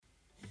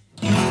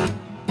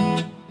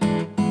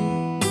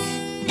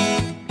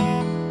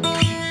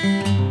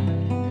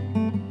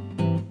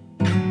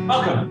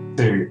Welcome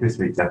to this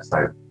week's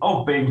episode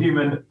of Being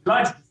Human.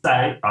 Delighted to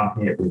say I'm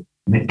here with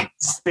Nick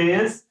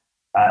Spears.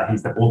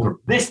 He's the author of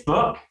this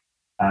book,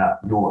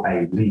 You're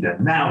a Leader,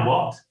 Now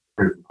What?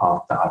 Proven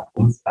Path to High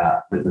Performance,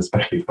 written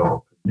especially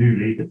for new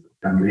leaders,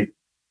 young leaders.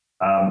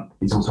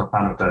 He's also a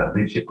fan of the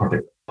Leadership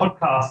Project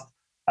podcast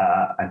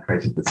and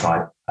created the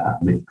site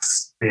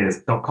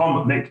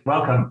nickspears.com. Nick,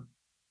 welcome.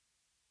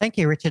 Thank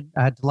you, Richard.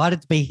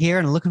 Delighted to be here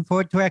and looking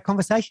forward to our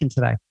conversation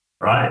today.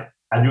 Right.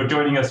 And you're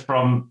joining us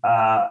from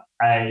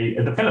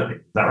the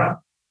Philippines, is that right?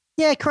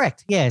 Yeah,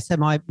 correct. Yeah. So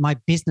my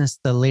business,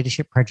 the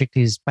Leadership Project,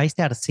 is based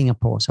out of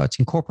Singapore. So it's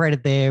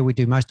incorporated there. We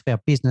do most of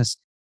our business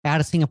out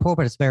of Singapore,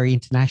 but it's a very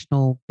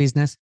international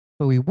business.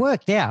 But we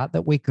worked out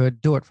that we could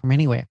do it from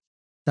anywhere.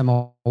 So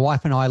my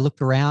wife and I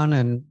looked around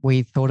and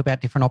we thought about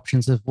different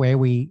options of where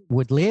we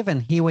would live.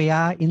 And here we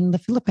are in the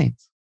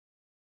Philippines.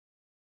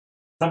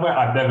 Somewhere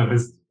I've never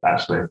visited,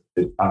 actually.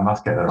 I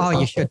must get there. Oh,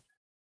 you should.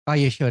 Oh,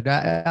 you should.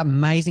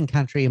 Amazing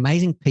country,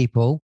 amazing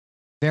people,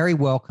 very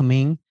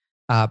welcoming,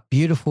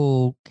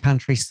 beautiful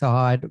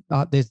countryside.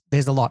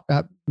 There's a lot.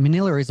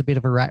 Manila is a bit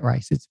of a rat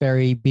race. It's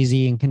very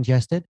busy and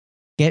congested.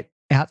 Get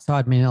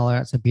outside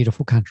Manila. It's a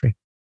beautiful country.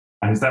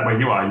 And is that where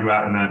you are? Are you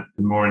out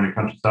more in the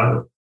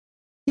countryside?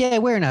 Yeah,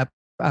 we're in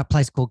a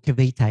place called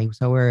Cavite.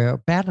 So we're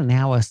about an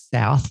hour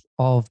south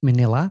of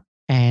Manila.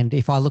 And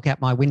if I look out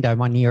my window,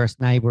 my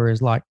nearest neighbor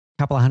is like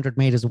a couple of 100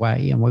 meters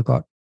away. And we've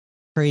got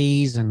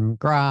trees and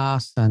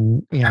grass,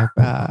 and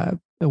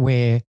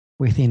we're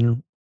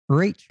within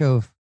reach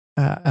of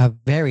a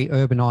very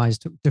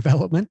urbanized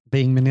development,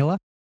 being Manila,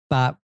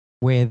 but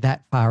we're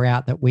that far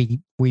out that we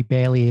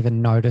barely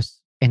even notice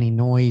any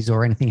noise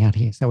or anything out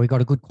here. So we've got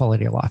a good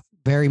quality of life.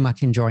 Very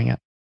much enjoying it.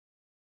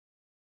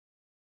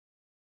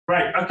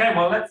 Great. Okay.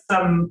 Well,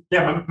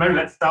 maybe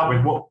let's start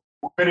with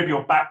a bit of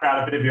your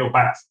background, a bit of your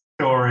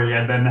backstory,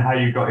 and then how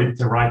you got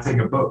into writing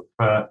a book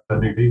for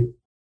new people.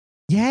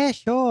 Yeah,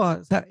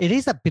 sure. So it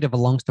is a bit of a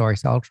long story,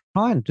 so I'll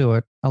try and do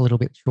it a little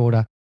bit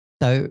shorter.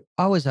 So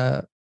I was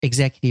a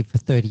executive for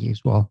 30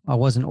 years. Well, I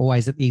wasn't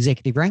always at the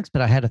executive ranks,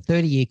 but I had a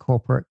 30-year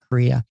corporate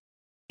career,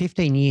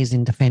 15 years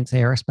in defense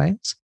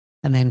aerospace,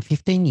 and then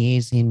 15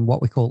 years in what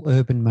we call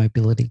urban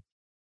mobility.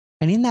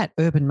 And in that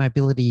urban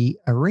mobility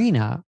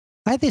arena,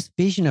 I had this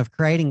vision of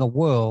creating a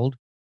world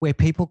where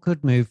people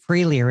could move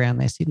freely around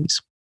their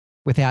cities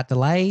without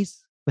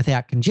delays,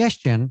 without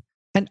congestion,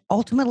 and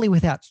ultimately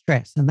without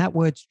stress. And that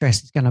word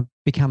stress is going to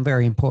become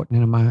very important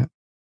in a moment.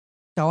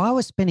 So I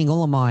was spending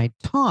all of my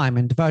time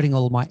and devoting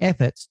all of my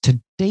efforts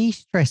to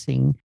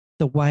de-stressing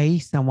the way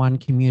someone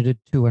commuted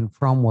to and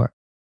from work.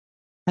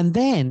 And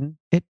then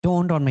it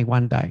dawned on me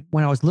one day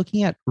when I was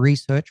looking at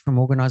research from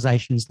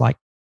organizations like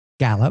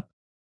Gallup,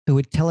 who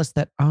would tell us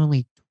that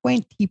only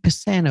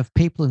 20% of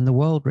people in the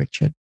world,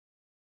 Richard,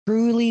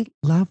 truly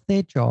love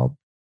their job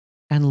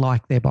and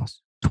like their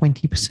boss.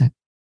 20%. So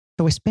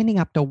we're spending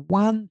up to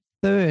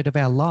 1/3 of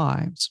our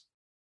lives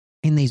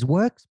in these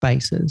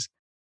workspaces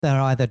that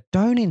either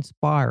don't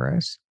inspire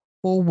us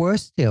or,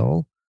 worse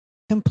still,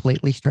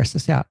 completely stress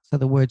us out. So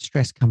the word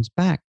stress comes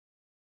back.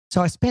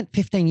 So I spent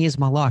 15 years of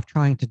my life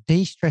trying to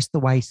de-stress the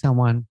way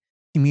someone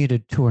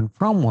commuted to and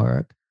from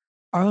work,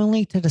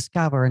 only to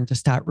discover and to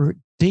start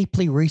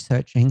deeply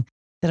researching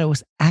that it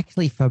was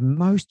actually, for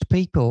most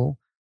people,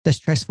 the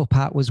stressful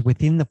part was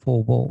within the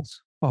four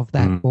walls of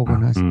that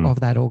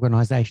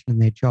organization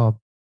and their job.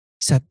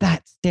 So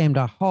that stemmed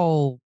a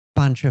whole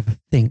bunch of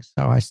things.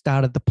 So I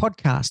started the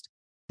podcast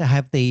to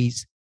have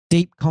these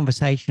deep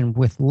conversations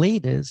with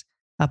leaders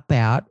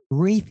about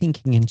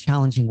rethinking and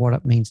challenging what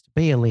it means to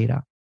be a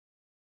leader.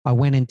 I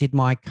went and did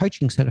my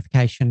coaching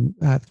certification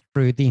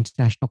through the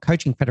International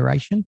Coaching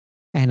Federation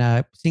and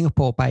a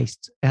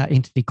Singapore-based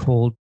entity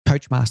called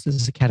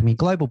Coachmasters Academy,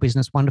 global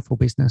business, wonderful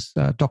business,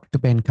 Dr.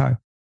 Ben Koh.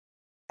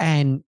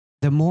 And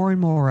the more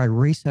and more I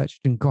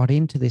researched and got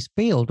into this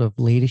field of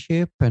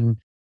leadership and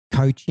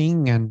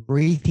coaching and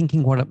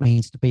rethinking what it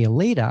means to be a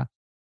leader,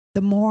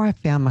 the more I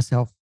found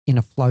myself in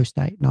a flow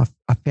state. And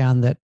I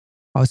found that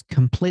I was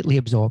completely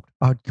absorbed.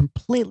 I would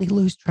completely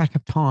lose track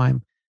of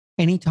time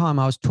anytime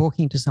I was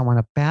talking to someone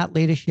about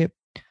leadership,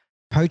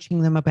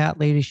 coaching them about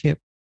leadership,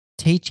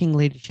 teaching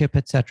leadership,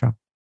 etc.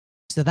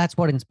 So that's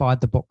what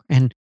inspired the book.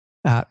 And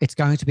it's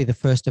going to be the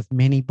first of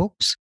many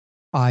books.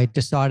 I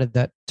decided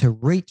that to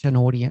reach an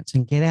audience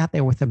and get out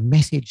there with a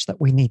message that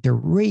we need to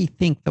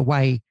rethink the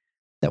way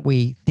that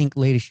we think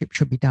leadership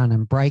should be done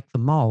and break the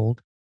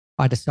mold,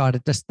 I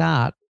decided to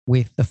start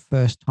with the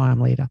first-time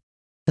leader.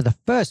 So the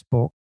first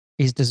book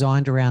is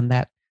designed around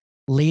that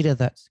leader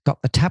that's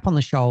got the tap on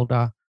the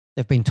shoulder,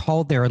 they've been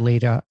told they're a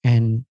leader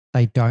and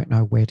they don't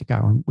know where to go.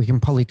 And we can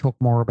probably talk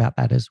more about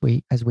that as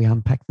we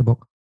unpack the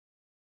book.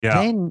 Yeah.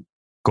 Then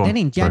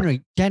in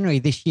January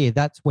this year,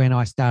 that's when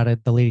I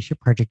started the Leadership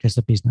Project as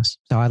a business.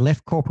 So I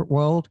left corporate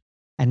world,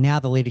 and now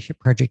the Leadership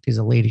Project is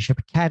a leadership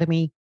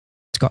academy.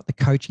 It's got the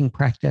coaching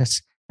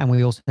practice, and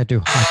we also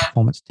do high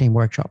performance team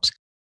workshops.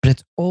 But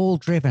it's all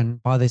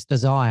driven by this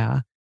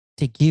desire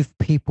to give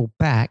people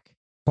back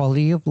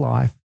quality of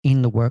life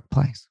in the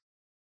workplace.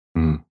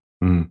 And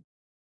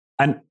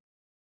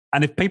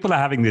And if people are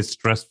having this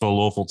stressful,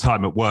 awful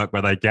time at work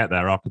where they get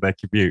there after their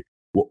commute,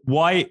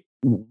 why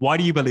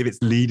do you believe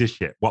it's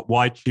leadership?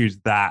 Why choose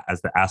that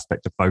as the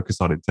aspect to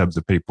focus on in terms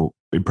of people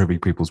improving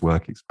people's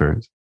work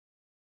experience?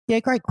 Yeah,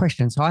 great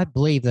question. So I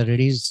believe that it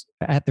is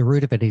at the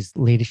root of it is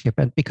leadership.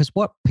 And because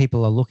what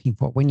people are looking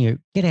for when you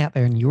get out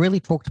there and you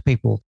really talk to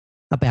people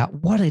about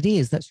what it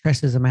is that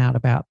stresses them out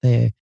about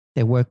their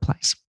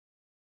workplace,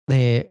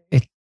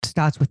 it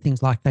starts with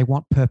things like they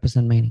want purpose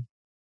and meaning.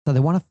 So they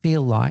want to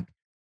feel like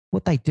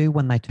what they do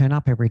when they turn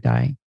up every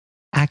day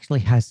actually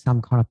has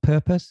some kind of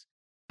purpose,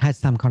 has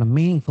some kind of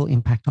meaningful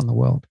impact on the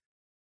world.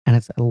 And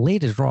it's a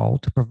leader's role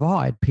to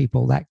provide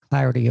people that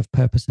clarity of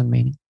purpose and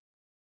meaning.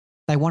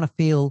 They want to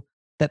feel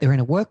that they're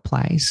in a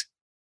workplace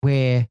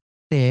where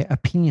their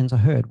opinions are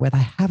heard, where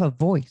they have a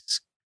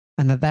voice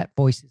and that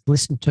voice is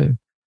listened to,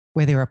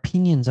 where their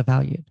opinions are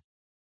valued.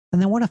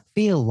 And they want to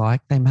feel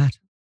like they matter.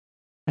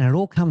 And it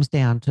all comes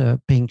down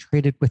to being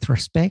treated with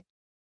respect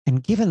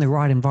and given the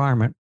right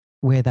environment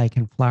where they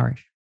can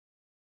flourish.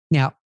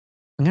 Now,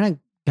 I'm going to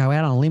go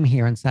out on a limb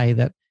here and say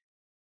that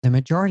the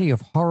majority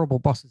of horrible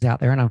bosses out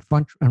there, and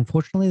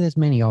unfortunately there's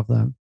many of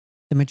them,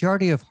 the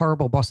majority of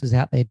horrible bosses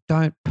out there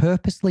don't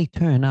purposely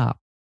turn up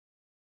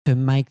to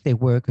make their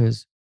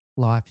workers'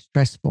 life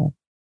stressful.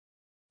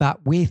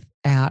 But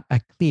without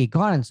a clear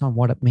guidance on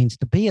what it means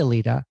to be a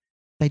leader,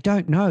 they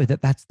don't know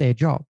that that's their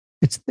job.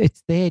 It's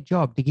their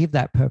job to give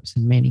that purpose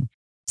and meaning.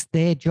 It's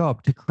their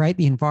job to create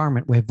the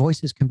environment where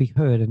voices can be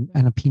heard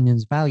and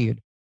opinions valued.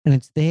 And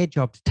it's their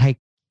job to take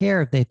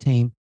care of their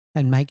team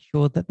and make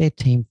sure that their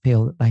team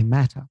feel that they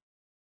matter.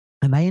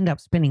 And they end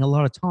up spending a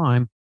lot of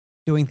time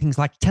doing things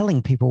like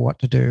telling people what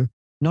to do,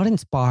 not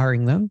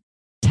inspiring them,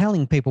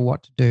 telling people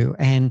what to do,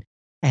 and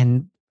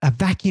a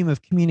vacuum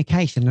of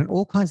communication and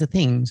all kinds of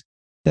things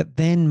that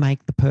then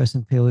make the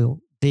person feel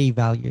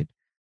devalued.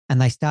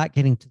 And they start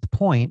getting to the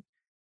point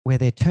where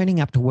they're turning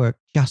up to work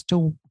just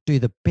to do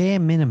the bare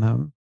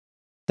minimum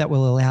that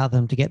will allow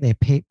them to get their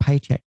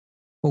paycheck.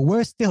 Or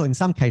worse still, in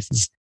some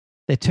cases,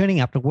 they're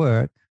turning up to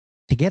work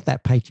to get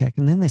that paycheck,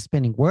 and then they're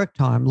spending work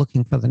time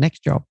looking for the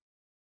next job.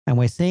 And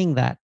we're seeing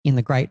that in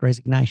the Great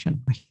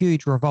Resignation, a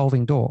huge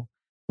revolving door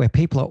where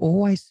people are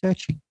always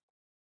searching.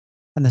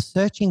 And the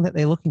searching that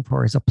they're looking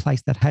for is a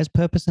place that has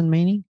purpose and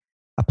meaning,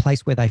 a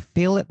place where they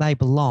feel that they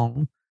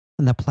belong,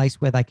 and the place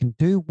where they can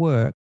do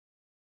work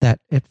that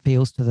it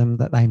feels to them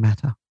that they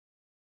matter.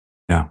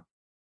 Yeah.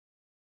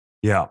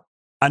 Yeah.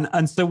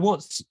 And so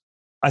what's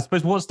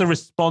the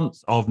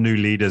response of new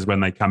leaders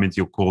when they come into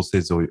your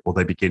courses or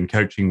they begin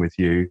coaching with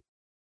you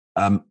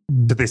to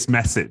this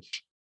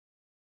message?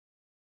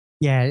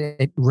 Yeah,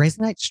 it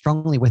resonates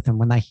strongly with them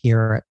when they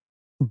hear it,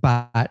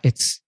 but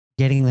it's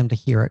getting them to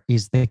hear it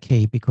is the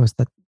key, because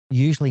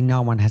usually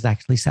no one has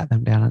actually sat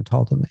them down and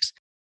told them this.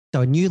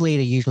 So a new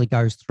leader usually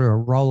goes through a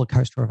roller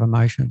coaster of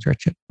emotions,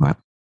 Richard, right?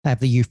 They have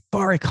the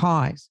euphoric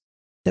highs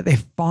that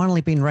they've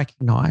finally been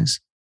recognized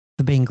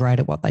for being great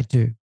at what they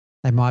do.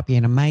 They might be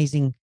an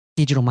amazing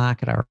digital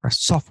marketer, or a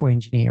software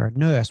engineer, a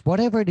nurse,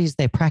 whatever it is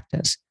they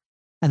practice,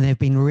 and they've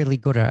been really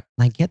good at it.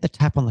 And they get the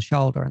tap on the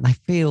shoulder and they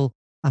feel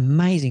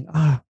amazing.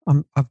 Oh,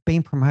 I've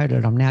been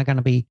promoted. I'm now going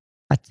to be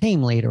a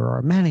team leader or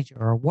a manager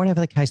or whatever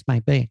the case may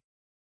be.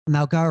 And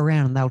they'll go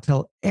around and they'll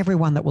tell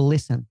everyone that will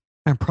listen,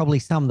 and probably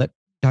some that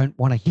don't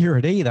want to hear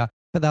it either,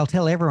 but they'll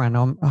tell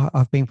everyone,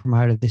 I've been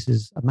promoted. This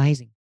is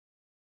amazing.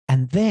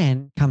 And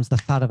then comes the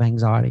thud of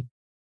anxiety.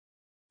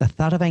 The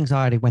thud of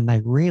anxiety when they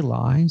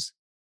realize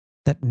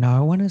that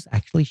no one has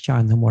actually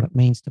shown them what it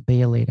means to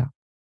be a leader.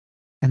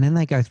 And then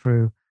they go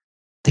through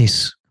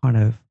this kind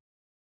of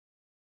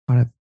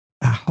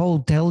a whole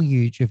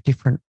deluge of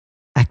different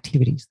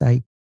activities.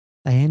 They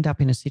end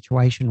up in a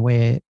situation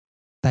where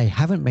they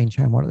haven't been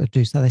shown what to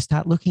do. So they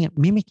start looking at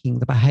mimicking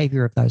the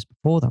behavior of those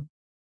before them.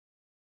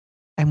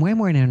 And when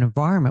we're in an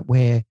environment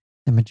where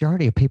the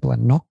majority of people are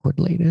not good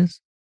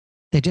leaders,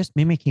 they're just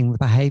mimicking the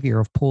behavior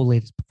of poor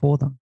leaders before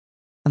them.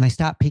 And they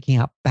start picking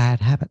up bad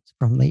habits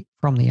from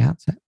the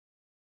outset.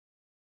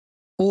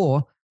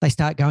 Or they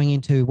start going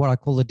into what I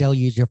call the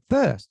deluge of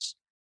firsts.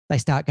 They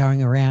start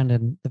going around,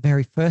 and the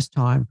very first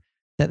time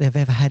that they've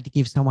ever had to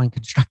give someone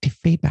constructive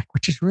feedback,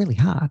 which is really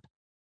hard,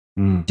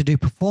 to do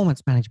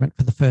performance management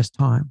for the first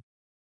time,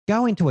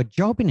 go into a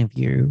job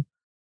interview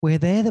where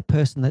they're the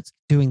person that's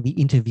doing the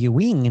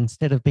interviewing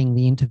instead of being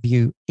the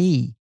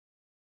interviewee.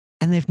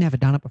 And they've never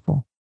done it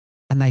before,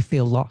 and they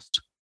feel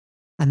lost.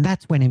 And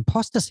that's when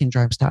imposter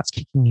syndrome starts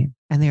kicking in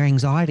and their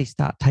anxiety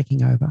start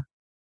taking over.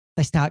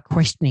 They start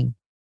questioning,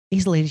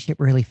 is leadership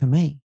really for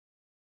me?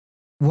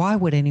 Why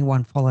would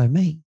anyone follow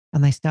me?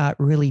 And they start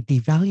really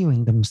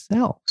devaluing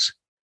themselves.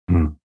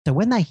 So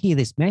when they hear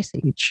this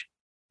message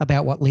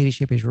about what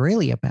leadership is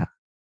really about,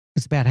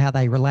 it's about how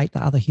they relate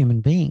to other human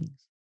beings.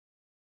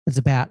 It's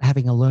about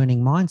having a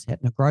learning mindset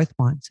and a growth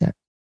mindset.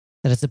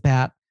 That it's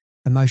about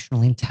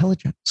emotional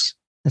intelligence.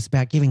 It's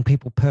about giving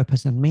people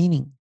purpose and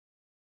meaning.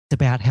 It's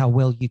about how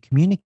well you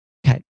communicate,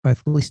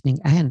 both listening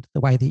and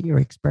the way that you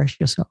express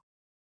yourself.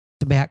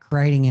 It's about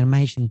creating an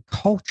amazing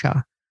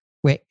culture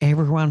where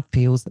everyone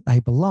feels that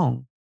they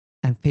belong.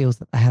 and feels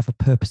that they have a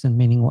purpose and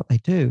meaning what they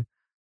do,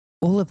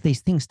 all of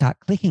these things start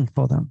clicking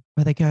for them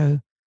where they go,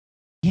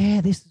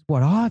 yeah, this is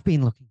what I've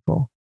been looking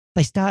for.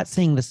 They start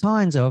seeing the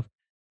signs of,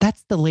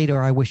 that's the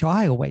leader I wish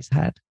I always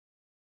had.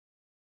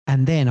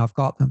 And then I've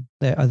got them.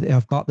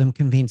 I've got them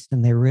convinced,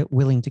 and they're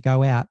willing to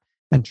go out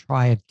and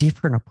try a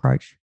different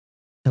approach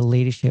to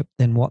leadership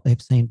than what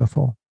they've seen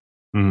before.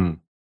 Mm.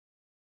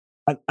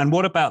 And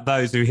what about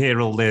those who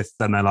hear all this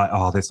and they're like,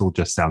 oh, this all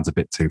just sounds a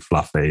bit too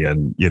fluffy.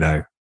 And,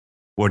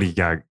 what do you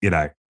go,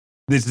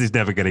 this is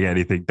never going to get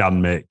anything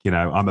done, Mick.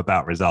 I'm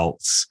about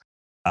results.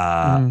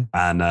 And,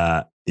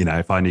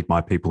 if I need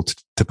my people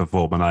to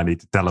perform and I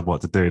need to tell them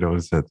what to do in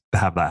order to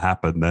have that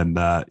happen, then,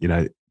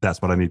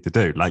 that's what I need to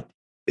do. Like,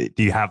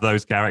 do you have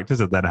those characters,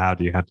 and then how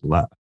do you handle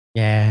that?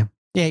 Yeah,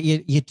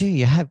 you do.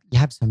 You have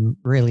some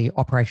really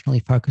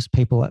operationally focused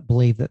people that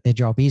believe that their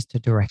job is to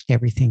direct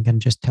everything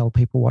and just tell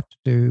people what to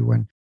do,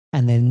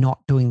 and they're not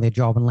doing their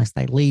job unless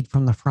they lead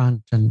from the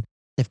front, and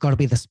they've got to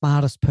be the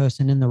smartest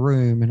person in the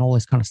room and all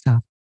this kind of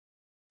stuff.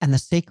 And the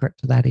secret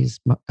to that is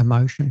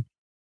emotion.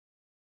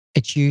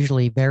 It's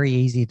usually very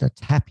easy to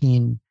tap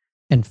in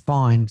and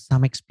find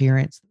some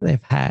experience that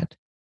they've had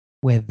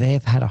where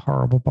they've had a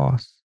horrible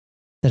boss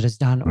that has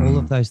done all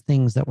of those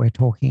things that we're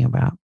talking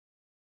about.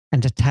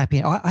 And to tap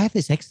in, I have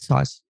this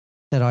exercise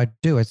that I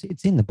do, it's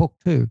in the book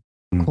too,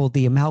 called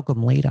the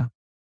amalgam leader,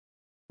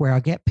 where I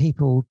get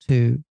people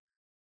to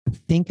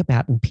think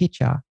about and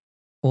picture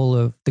all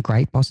of the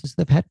great bosses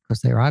they've had, because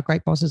there are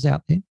great bosses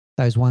out there,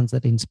 those ones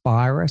that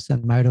inspire us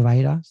and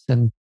motivate us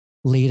and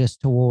lead us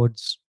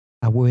towards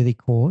a worthy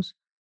cause.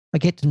 I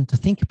get them to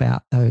think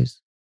about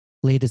those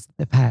leaders that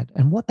they've had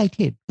and what they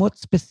did, what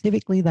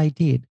specifically they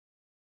did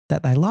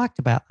that they liked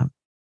about them.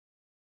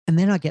 And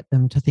then I get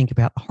them to think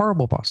about the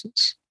horrible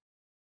bosses,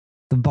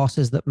 the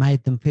bosses that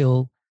made them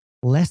feel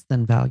less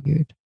than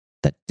valued,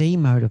 that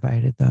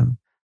demotivated them,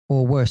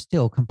 or worse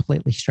still,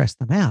 completely stressed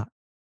them out.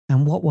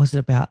 And what was it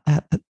about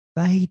that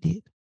they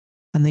did?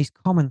 And these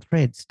common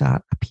threads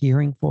start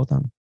appearing for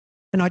them.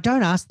 And I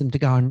don't ask them to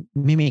go and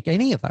mimic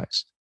any of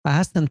those. I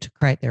ask them to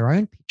create their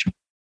own picture.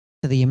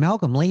 So the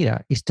amalgam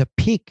leader is to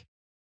pick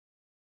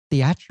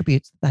the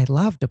attributes that they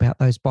loved about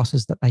those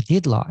bosses that they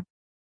did like,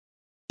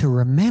 to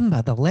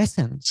remember the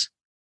lessons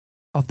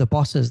of the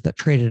bosses that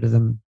treated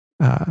them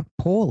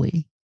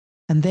poorly,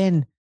 and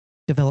then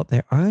develop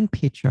their own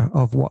picture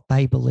of what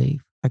they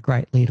believe a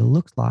great leader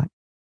looks like,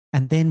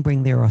 and then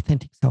bring their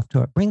authentic self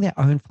to it, bring their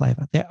own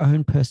flavor, their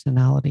own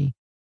personality.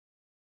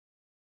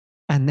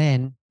 And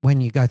then when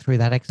you go through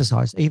that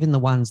exercise, even the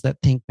ones that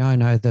think, no,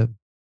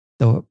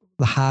 the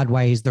hard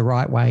way is the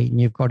right way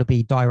and you've got to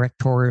be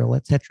directorial,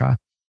 etc.,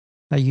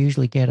 they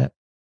usually get it.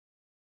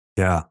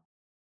 Yeah.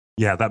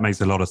 Yeah, that makes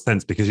a lot of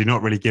sense, because you're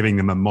not really giving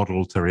them a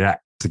model to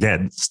react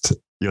against.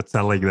 You're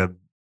telling them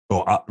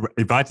or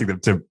inviting them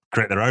to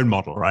create their own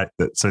model, right?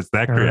 So it's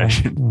their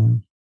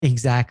creation.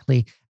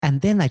 Exactly.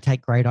 And then they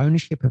take great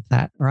ownership of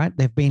that, right?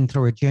 They've been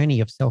through a journey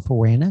of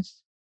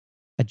self-awareness,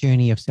 a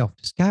journey of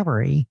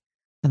self-discovery,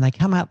 and they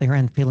come out there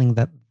and feeling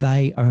that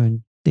they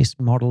own this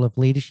model of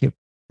leadership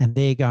and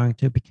they're going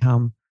to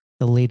become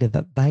the leader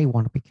that they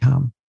want to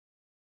become,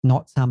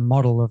 not some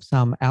model of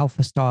some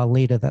alpha style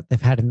leader that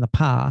they've had in the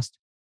past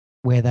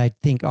where they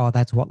think, oh,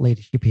 that's what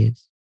leadership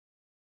is.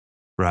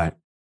 Right.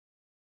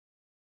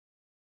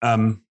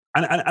 And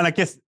I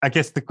guess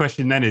the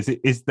question then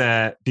is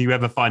there, do you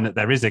ever find that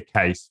there is a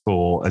case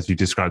for, as you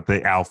described,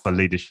 the alpha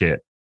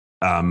leadership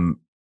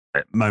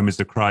moments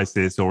of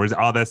crisis, or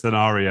are there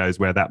scenarios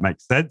where that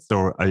makes sense,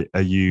 or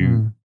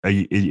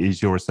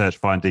is your research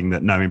finding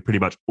that no, in pretty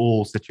much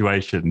all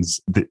situations,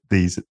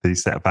 these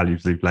set of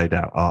values we've laid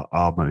out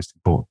are most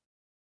important?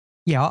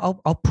 Yeah,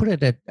 I'll put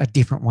it a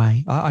different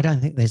way. I don't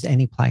think there's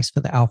any place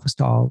for the alpha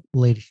style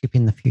leadership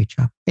in the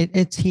future.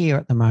 It's here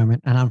at the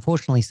moment. And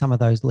unfortunately, some of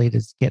those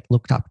leaders get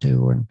looked up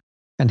to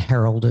and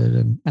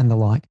heralded and the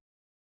like.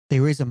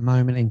 There is a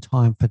moment in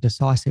time for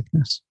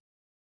decisiveness.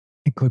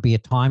 It could be a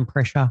time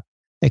pressure.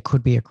 It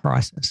could be a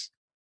crisis.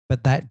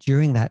 But that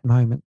during that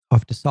moment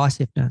of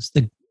decisiveness,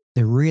 the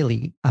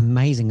really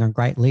amazing and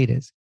great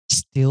leaders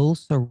still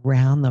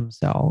surround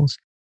themselves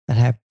that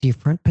have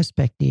different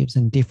perspectives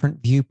and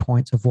different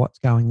viewpoints of what's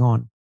going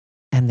on.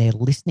 And they're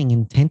listening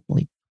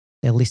intently.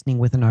 They're listening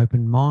with an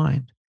open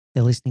mind.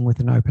 They're listening with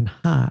an open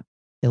heart.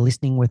 They're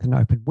listening with an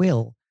open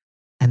will.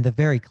 And the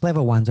very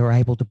clever ones are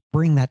able to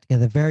bring that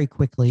together very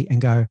quickly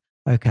and go,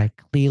 okay,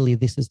 clearly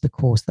this is the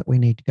course that we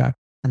need to go.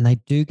 And they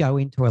do go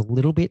into a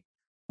little bit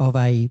of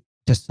a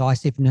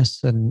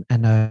decisiveness and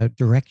a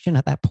direction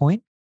at that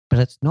point, but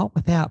it's not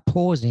without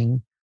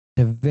pausing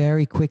to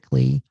very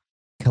quickly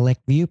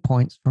collect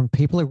viewpoints from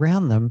people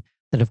around them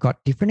that have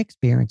got different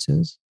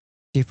experiences,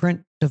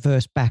 different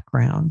diverse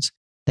backgrounds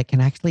that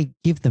can actually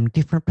give them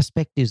different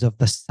perspectives of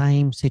the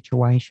same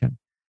situation.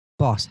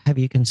 Boss, have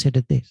you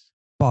considered this?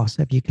 Boss,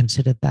 have you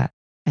considered that?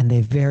 And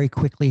they're very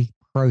quickly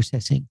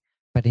processing.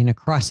 But in a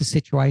crisis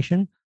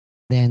situation,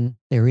 then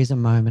there is a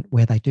moment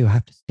where they do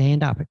have to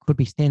stand up. It could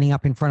be standing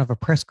up in front of a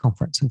press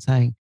conference and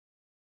saying,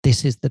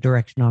 this is the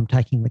direction I'm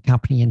taking the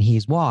company and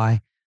here's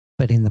why.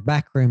 But in the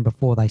back room,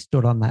 before they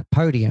stood on that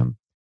podium,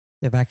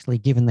 they've actually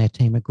given their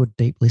team a good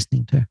deep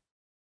listening to.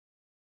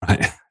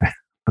 Right.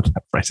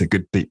 That phrase, a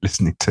good deep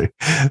listening to.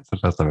 It's the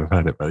first time I've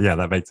heard it, but yeah,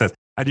 that makes sense.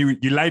 And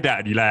you lay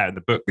out in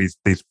the book these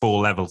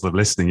 4 levels of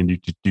listening, and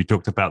you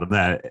talked about them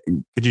there.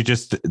 Could you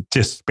just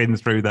spin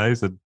through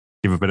those and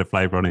give a bit of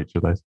flavour on each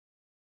of those?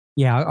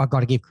 Yeah, I've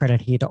got to give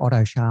credit here to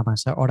Otto Scharmer.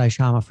 So Otto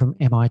Scharmer from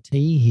MIT,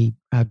 he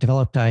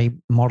developed a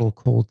model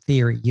called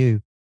Theory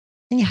U.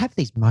 And you have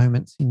these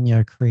moments in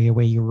your career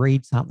where you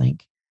read something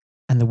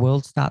and the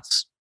world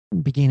starts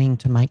beginning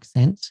to make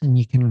sense and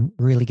you can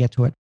really get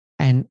to it.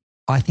 And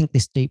I think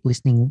this deep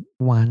listening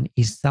one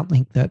is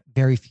something that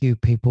very few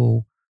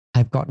people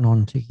have gotten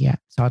onto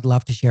yet. So I'd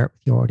love to share it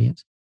with your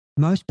audience.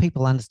 Most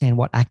people understand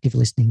what active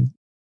listening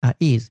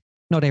is.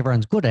 Not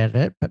everyone's good at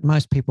it, but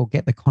most people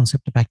get the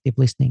concept of active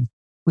listening,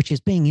 which is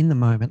being in the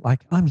moment.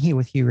 Like, I'm here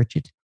with you,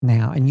 Richard,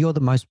 now, and you're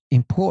the most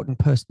important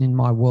person in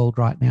my world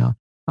right now.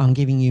 I'm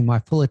giving you my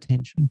full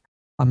attention.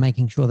 I'm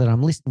making sure that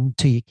I'm listening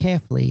to you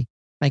carefully,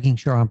 making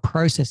sure I'm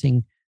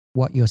processing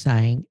what you're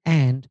saying,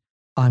 and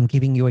I'm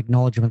giving you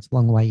acknowledgements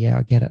along the way. Yeah,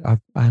 I get it. I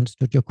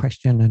understood your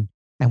question,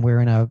 and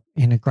we're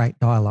in a great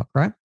dialogue,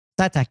 right?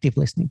 That's active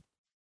listening.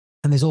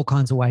 And there's all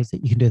kinds of ways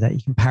that you can do that.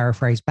 You can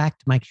paraphrase back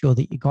to make sure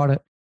that you got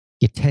it.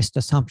 You test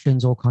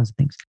assumptions, all kinds of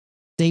things.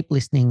 Deep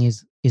listening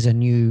is a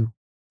new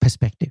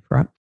perspective,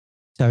 right?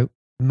 So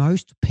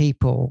most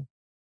people,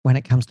 when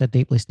it comes to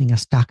deep listening, are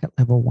stuck at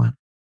level 1.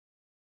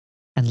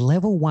 And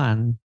level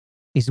 1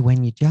 is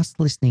when you're just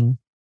listening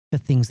to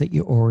things that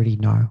you already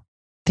know,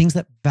 things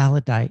that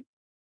validate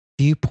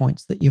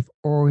viewpoints that you've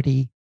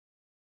already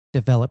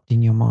developed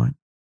in your mind.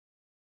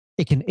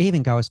 It can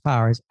even go as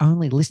far as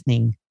only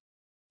listening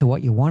to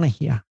what you want to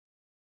hear.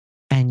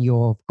 And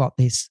you've got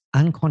this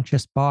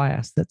unconscious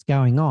bias that's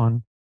going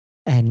on,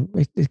 and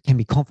it can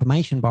be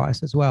confirmation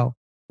bias as well,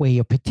 where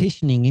you're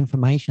petitioning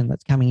information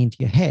that's coming into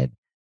your head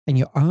and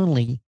you're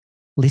only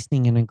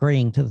listening and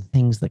agreeing to the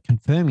things that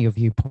confirm your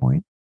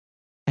viewpoint,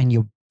 and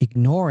you're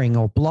ignoring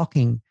or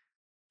blocking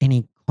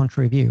any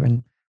contrary view.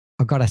 And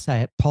I've got to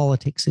say it,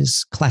 politics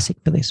is classic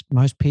for this.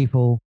 Most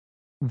people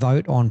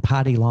vote on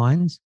party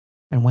lines,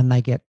 and when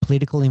they get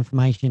political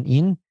information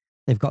in,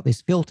 they've got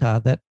this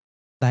filter that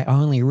they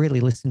only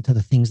really listen to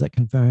the things that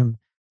confirm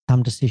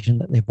some decision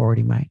that they've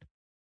already made.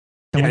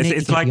 So yeah,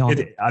 it's like,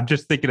 I'm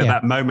just thinking of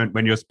that moment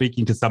when you're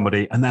speaking to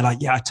somebody and they're like,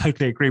 yeah, I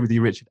totally agree with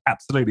you, Richard.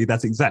 Absolutely.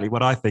 That's exactly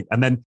what I think.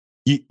 And then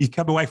you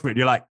come away from it and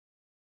you're like,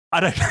 I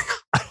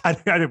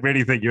don't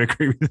really think you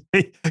agree with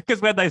me. Because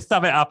when they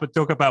sum it up and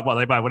talk about what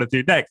they might want to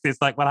do next,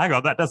 it's like, well, hang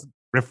on, that doesn't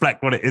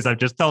reflect what it is I've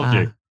just told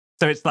you.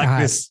 So it's like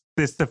this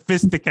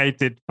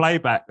sophisticated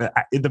playback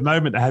that in the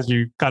moment has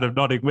you kind of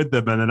nodding with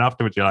them. And then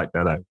afterwards you're like,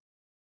 no.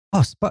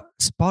 Oh,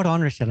 spot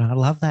on, Richard. I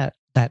love that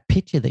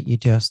picture that you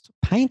just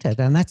painted.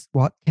 And that's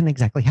what can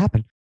exactly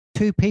happen.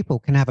 2 people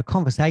can have a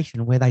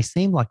conversation where they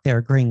seem like they're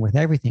agreeing with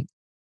everything,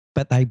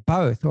 but they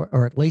both,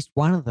 or at least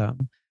one of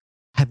them,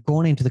 have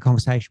gone into the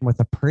conversation with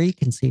a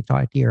preconceived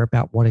idea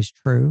about what is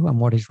true and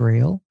what is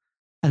real.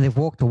 And they've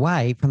walked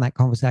away from that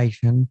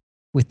conversation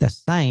with the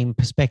same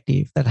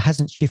perspective that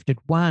hasn't shifted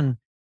one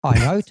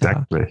iota.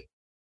 Exactly.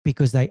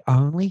 Because they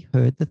only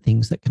heard the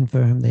things that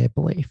confirm their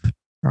belief,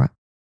 right?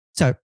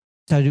 So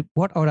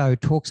what Otto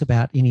talks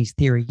about in his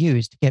Theory U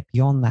is to get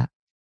beyond that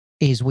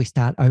is we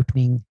start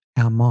opening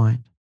our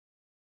mind.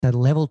 So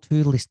level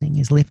 2 listening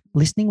is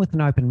listening with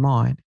an open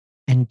mind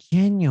and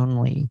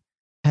genuinely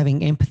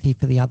having empathy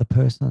for the other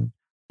person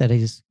that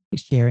is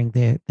sharing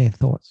their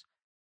thoughts.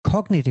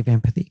 Cognitive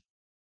empathy.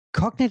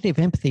 Cognitive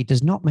empathy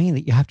does not mean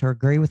that you have to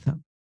agree with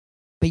them,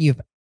 but you've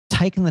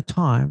taken the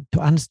time to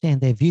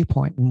understand their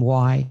viewpoint and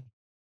why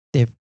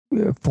they've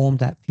formed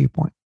that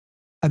viewpoint.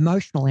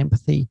 Emotional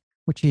empathy,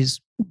 which is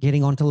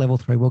getting on to level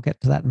 3, we'll get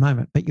to that in a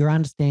moment, but you're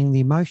understanding the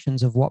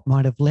emotions of what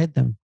might have led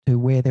them to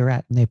where they're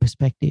at in their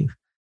perspective.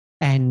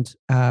 And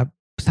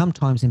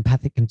sometimes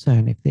empathic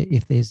concern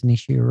if there's an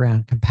issue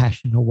around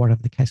compassion or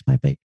whatever the case may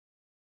be.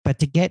 But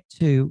to get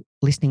to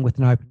listening with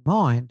an open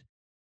mind,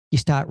 you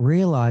start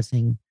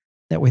realizing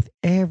that with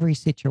every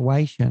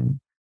situation,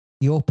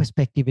 your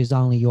perspective is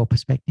only your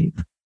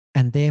perspective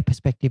and their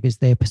perspective is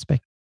their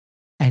perspective.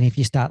 And if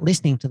you start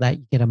listening to that,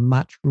 you get a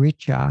much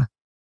richer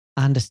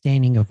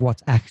understanding of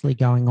what's actually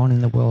going on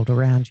in the world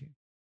around you.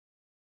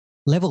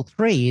 Level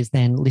 3 is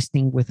then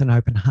listening with an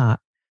open heart.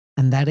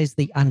 And that is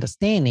the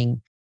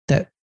understanding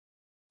that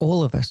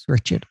all of us,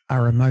 Richard,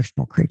 are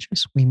emotional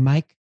creatures. We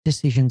make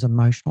decisions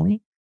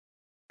emotionally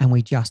and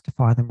we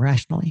justify them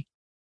rationally.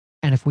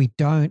 And if we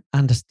don't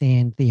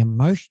understand the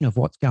emotion of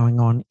what's going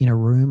on in a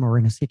room or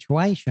in a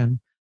situation,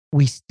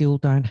 we still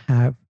don't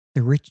have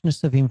the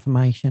richness of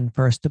information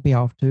for us to be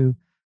able to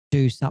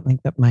do something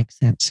that makes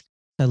sense.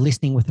 So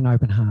listening with an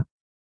open heart.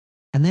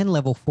 And then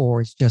level 4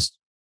 is just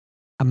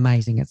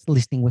amazing. It's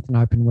listening with an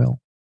open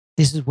will.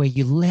 This is where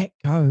you let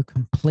go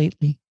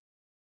completely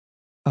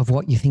of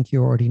what you think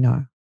you already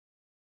know.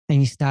 And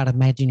you start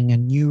imagining a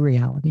new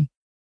reality.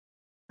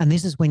 And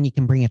this is when you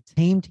can bring a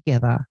team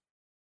together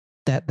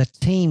that the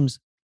team's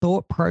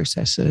thought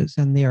processes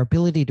and their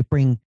ability to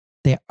bring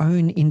their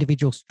own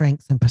individual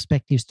strengths and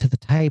perspectives to the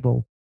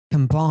table,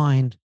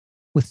 combined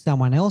with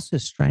someone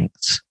else's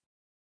strengths,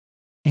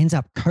 ends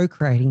up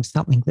co-creating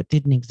something that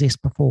didn't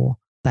exist before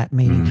that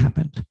meeting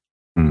happened.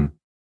 And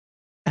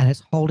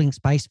it's holding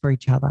space for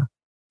each other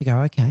to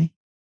go, okay,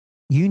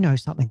 you know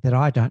something that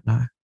I don't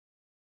know,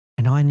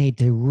 and I need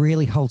to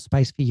really hold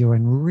space for you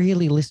and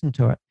really listen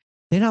to it.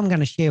 Then I'm going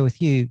to share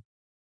with you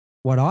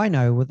what I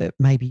know that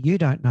maybe you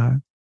don't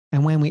know.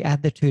 And when we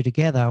add the two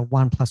together,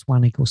 1 +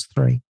 1 =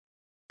 3,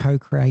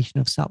 co-creation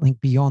of something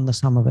beyond the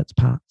sum of its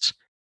parts.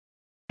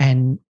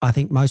 And I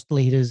think most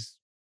leaders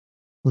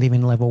live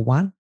in level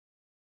 1.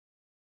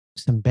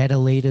 Some better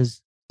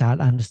leaders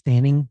start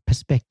understanding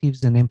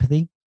perspectives and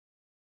empathy.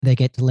 They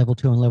get to level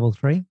 2 and level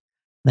 3.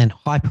 Then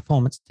high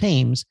performance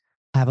teams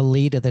have a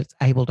leader that's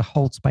able to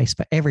hold space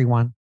for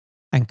everyone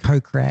and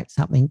co-create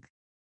something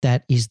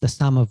that is the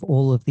sum of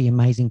all of the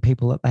amazing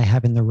people that they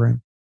have in the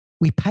room.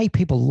 We pay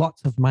people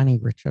lots of money,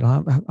 Richard.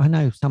 I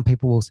know some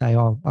people will say,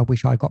 oh, I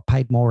wish I got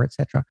paid more,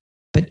 etc.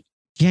 But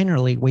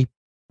generally, we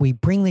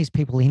bring these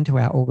people into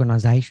our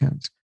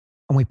organizations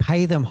and we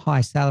pay them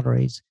high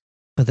salaries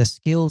for the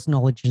skills,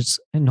 knowledge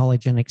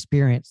and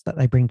experience that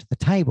they bring to the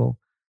table.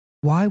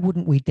 Why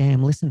wouldn't we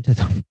damn listen to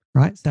them,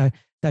 right? So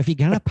if you're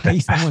going to pay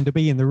someone to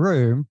be in the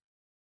room,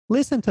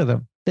 listen to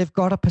them. They've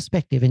got a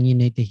perspective and you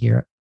need to hear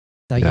it.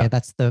 So yeah,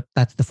 that's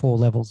the 4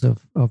 levels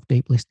of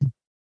deep listening.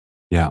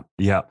 Yeah.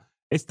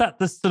 Is that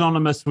the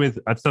synonymous with?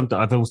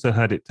 I've also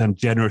heard it termed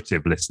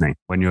generative listening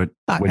when you're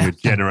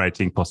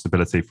generating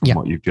possibility from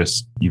what you've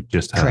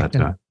just heard.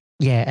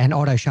 Yeah, and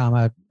Otto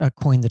Scharmer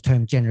coined the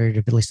term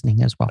generative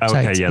listening as well. Oh,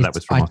 okay, that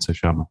was from Otto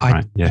Scharmer,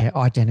 right? Yeah,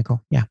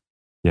 identical. Yeah.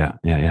 No,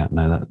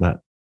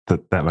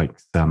 that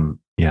makes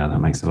that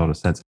makes a lot of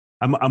sense.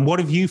 And what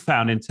have you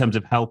found in terms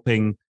of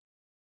helping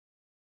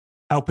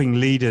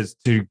leaders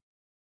to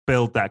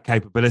build that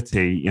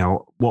capability? You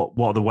know, what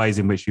are the ways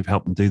in which you've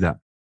helped them do that?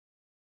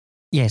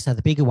 Yeah, so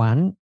the bigger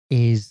one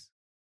is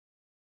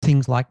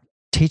things like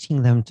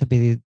teaching them to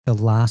be the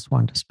last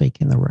one to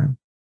speak in the room,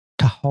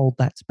 to hold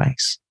that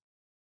space,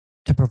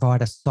 to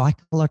provide a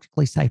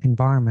psychologically safe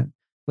environment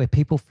where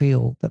people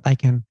feel that they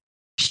can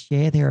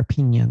share their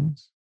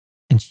opinions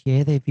and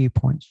share their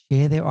viewpoints,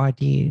 share their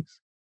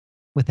ideas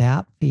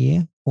without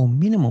fear or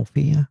minimal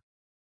fear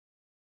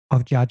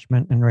of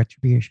judgment and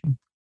retribution.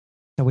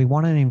 So we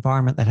want an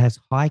environment that has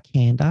high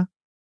candor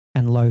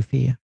and low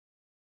fear,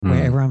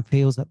 where everyone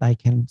feels that they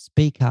can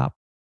speak up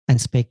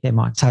and speak their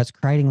mind. So it's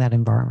creating that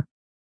environment.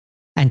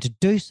 And to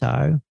do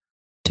so,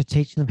 to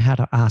teach them how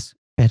to ask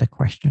better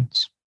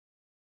questions.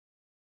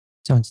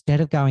 So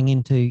instead of going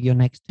into your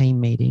next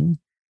team meeting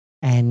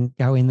and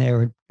go in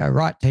there and go,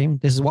 right, team,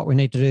 this is what we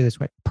need to do this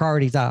week.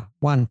 Priorities are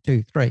 1,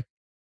 2, 3.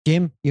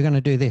 Jim, you're going to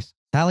do this.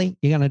 Sally,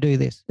 you're going to do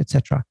this,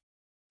 etc.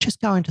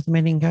 Just go into the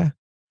meeting and go,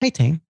 hey,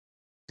 team,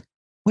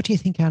 what do you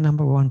think our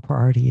number 1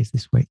 priority is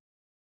this week?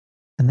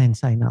 And then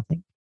say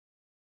nothing.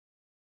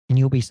 And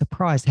you'll be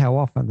surprised how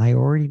often they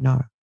already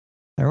know.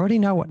 They already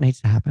know what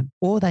needs to happen.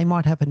 Or they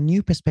might have a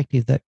new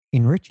perspective that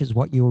enriches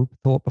what you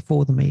thought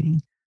before the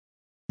meeting,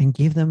 and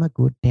give them a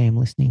good damn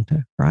listening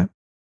to, right?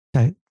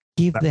 So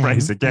give that them...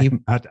 phrase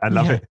again. I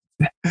love it.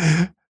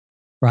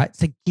 Right.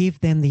 So give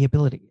them the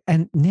ability.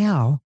 And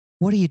now,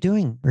 what are you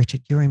doing,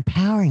 Richard? You're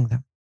empowering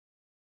them.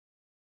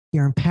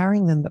 You're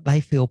empowering them that they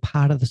feel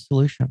part of the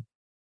solution,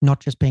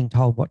 not just being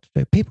told what to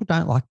do. People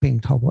don't like being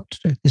told what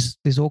to do.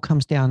 This all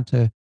comes down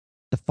to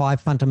the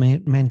 5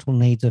 fundamental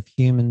needs of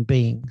human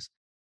beings,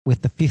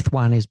 with the 5th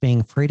one is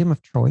being freedom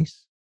of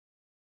choice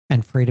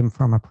and freedom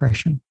from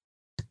oppression.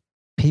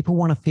 People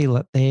want to feel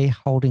that they're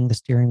holding the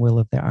steering wheel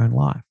of their own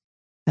life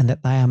and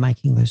that they are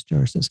making those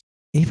choices.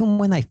 Even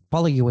when they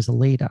follow you as a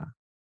leader,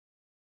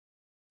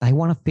 they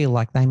want to feel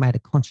like they made a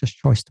conscious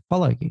choice to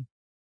follow you.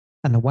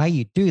 And the way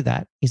you do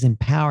that is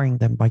empowering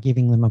them by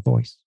giving them a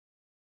voice.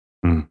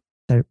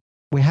 So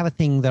we have a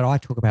thing that I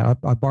talk about.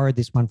 I borrowed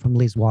this one from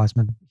Liz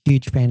Wiseman,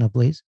 huge fan of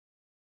Liz.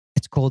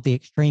 It's called the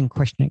extreme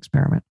question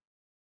experiment.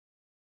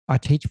 I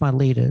teach my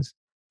leaders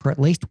for at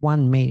least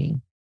 1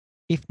 meeting,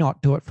 if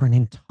not do it for an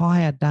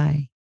entire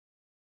day.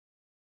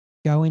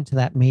 Go into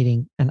that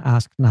meeting and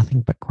ask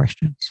nothing but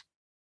questions.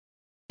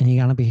 And you're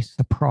going to be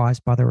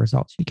surprised by the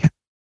results you get.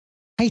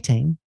 Hey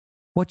team,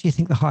 what do you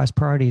think the highest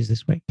priority is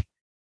this week?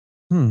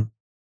 And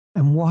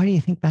why do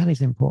you think that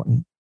is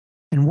important?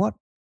 And what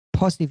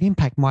positive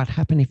impact might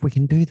happen if we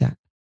can do that?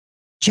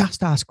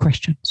 Just ask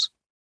questions.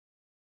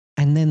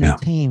 And then the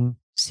team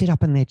sit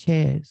up in their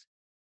chairs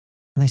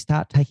and they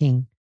start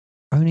taking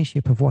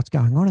ownership of what's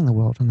going on in the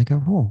world. And they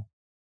go, oh,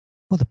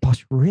 well, the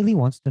boss really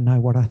wants to know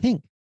what I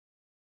think.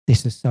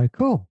 This is so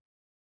cool.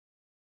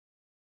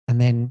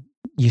 And then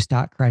you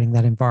start creating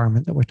that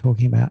environment that we're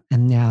talking about.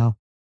 And now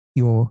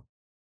you're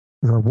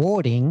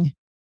rewarding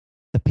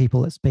the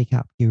people that speak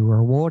up. You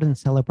reward and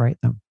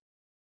celebrate them.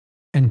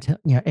 And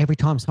every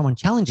time someone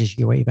challenges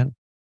you even,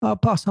 oh,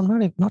 boss,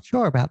 I'm not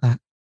sure about that.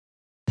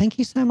 Thank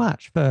you so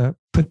much for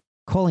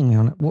calling me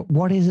on it.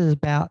 What is it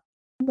about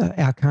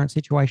our current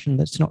situation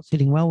that's not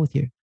sitting well with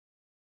you?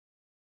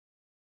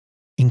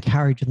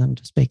 Encourage them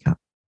to speak up.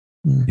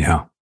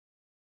 Yeah.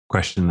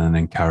 question and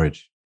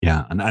encourage.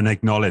 Yeah. And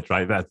acknowledge,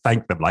 right? That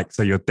thank them. Like,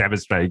 so you're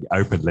demonstrating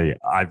openly,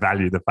 I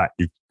value the fact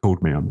you've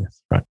called me on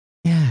this. Right.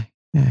 Yeah.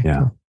 Yeah.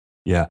 Cool.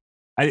 Yeah.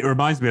 And it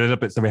reminds me a little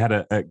bit. So we had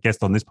a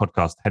guest on this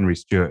podcast, Henry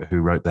Stewart, who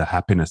wrote the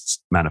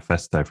Happiness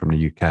Manifesto from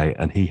the UK.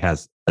 And he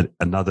has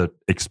another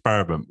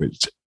experiment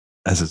which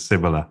has a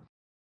similar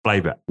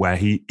flavor, where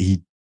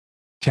he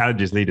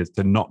challenges leaders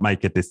to not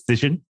make a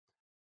decision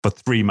for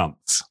 3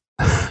 months.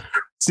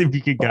 See if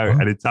you can go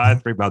an entire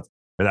 3 months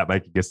without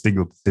making a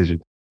single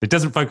decision. It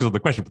doesn't focus on the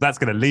question, but that's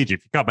going to lead you.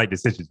 If you can't make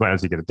decisions, what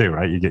else are you going to do,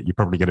 right? You're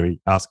probably going to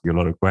be asking a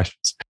lot of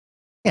questions.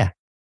 Yeah.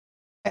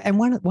 And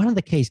one of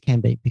the keys can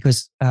be,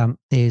 because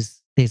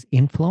there's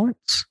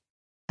influence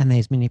and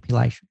there's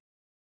manipulation.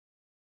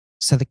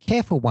 So the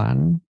careful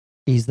one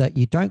is that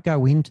you don't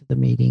go into the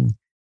meeting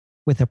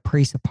with a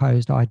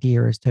presupposed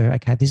idea as to,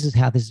 okay, this is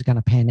how this is going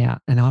to pan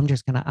out. And I'm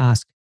just going to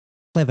ask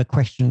clever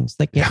questions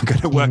that get... I'm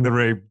going to work the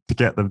room to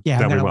get them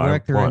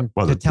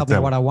to tell me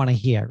what I want to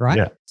hear, right?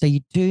 Yeah. So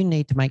you do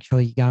need to make sure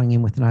you're going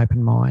in with an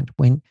open mind.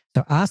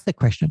 So ask the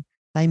question.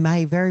 They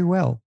may very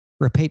well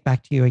repeat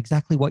back to you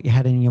exactly what you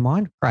had in your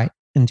mind. Great.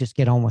 And just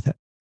get on with it.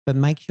 But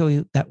make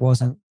sure that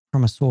wasn't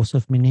from a source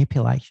of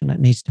manipulation. It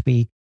needs to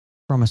be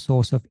from a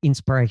source of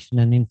inspiration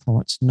and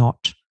influence,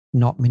 not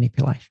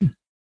manipulation.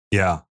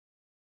 Yeah.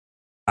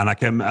 And I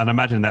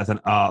imagine that's an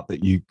art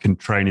that you can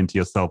train into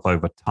yourself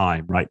over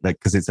time, right? Like,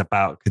 because it's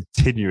about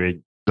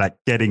continuing, like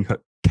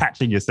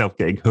catching yourself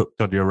getting hooked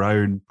on your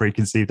own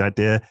preconceived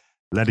idea,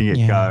 letting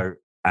it go,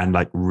 and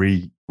like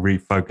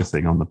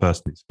refocusing on the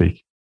person who's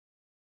speaking.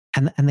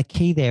 And the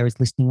key there is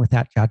listening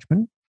without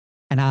judgment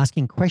and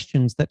asking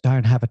questions that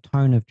don't have a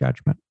tone of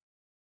judgment.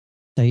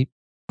 So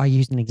I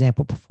used an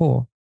example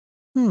before.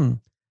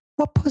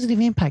 What positive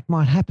impact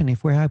might happen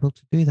if we're able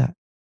to do that?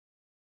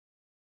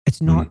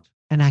 It's not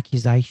an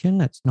accusation.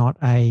 It's not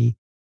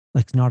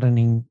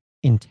an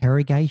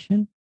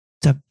interrogation.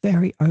 It's a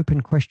very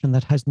open question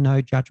that has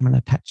no judgment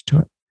attached to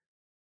it.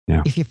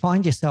 Yeah. If you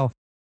find yourself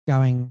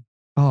going,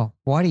 "Oh,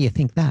 why do you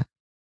think that?"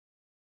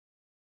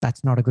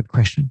 That's not a good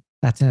question.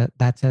 That's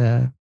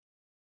a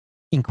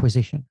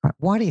inquisition. Right?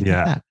 Why do you think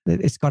that?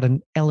 It's got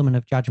an element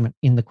of judgment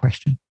in the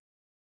question.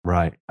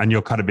 Right. And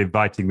you're kind of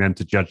inviting them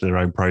to judge their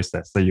own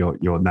process. So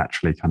you're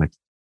naturally kind of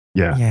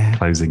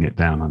closing it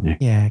down on you.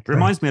 Yeah. It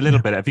reminds me a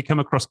little bit. Have you come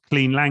across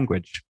clean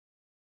language?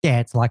 Yeah,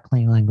 it's like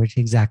clean language,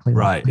 exactly.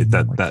 Right. Like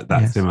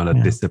that similar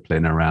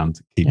discipline around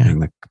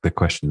keeping the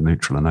question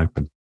neutral and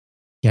open.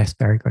 Yes,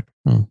 very good.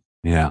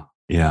 Yeah.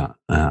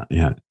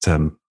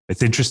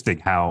 It's interesting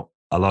how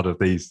a lot of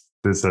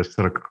there's a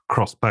sort of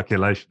cross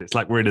percolation. It's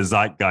like we're in a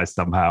zeitgeist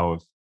somehow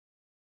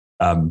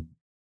of,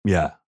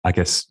 I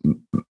guess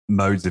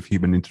modes of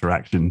human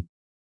interaction.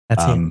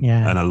 That's it.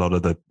 Yeah. And a lot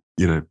of the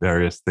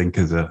various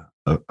thinkers are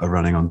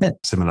running on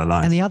similar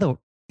lines. And the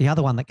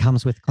other one that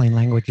comes with clean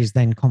language is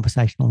then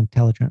conversational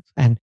intelligence.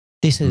 And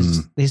this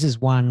is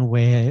one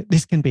where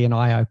this can be an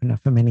eye opener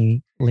for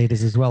many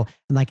leaders as well.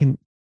 And they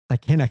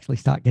can actually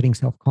start getting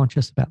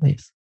self-conscious about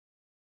this.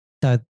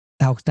 So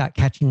they'll start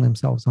catching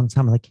themselves on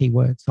some of the key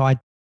words. So I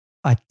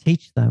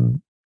teach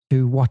them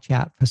to watch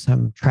out for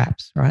some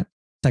traps, right?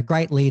 So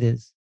great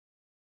leaders,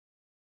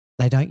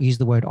 they don't use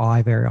the word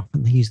I very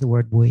often. They use the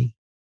word we.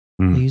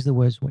 They use the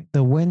words we.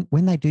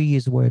 When they do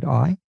use the word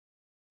I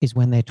is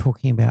when they're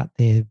talking about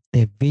their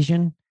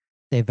vision,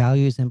 their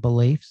values and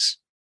beliefs,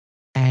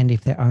 and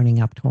if they're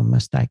owning up to a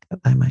mistake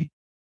that they made.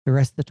 The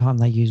rest of the time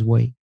they use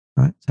we,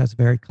 right? So it's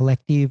very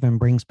collective and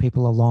brings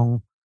people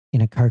along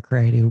in a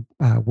co-creative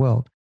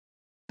world.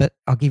 But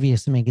I'll give you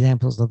some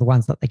examples of the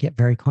ones that they get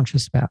very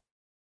conscious about.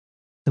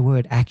 The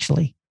word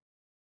actually.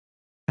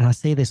 And I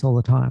see this all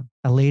the time.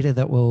 A leader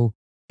that will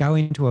go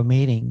into a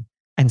meeting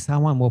and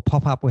someone will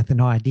pop up with an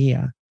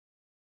idea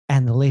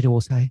and the leader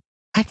will say,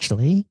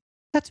 actually,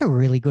 that's a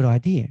really good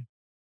idea.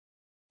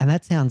 And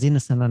that sounds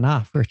innocent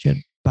enough, Richard,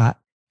 but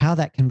how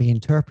that can be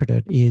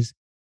interpreted is,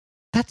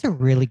 that's a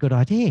really good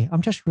idea.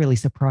 I'm just really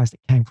surprised it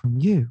came from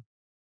you.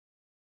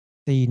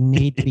 So you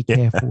need to be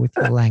careful with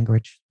the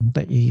language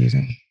that you're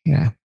using.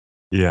 Yeah.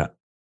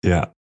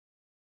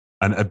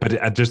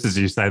 And just as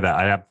you say that,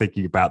 I am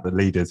thinking about the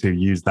leaders who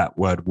use that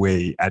word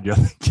 "we," and you're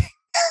thinking,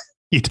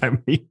 you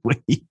don't mean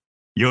we.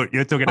 You're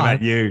talking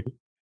about you.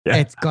 Yeah.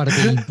 It's got to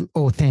be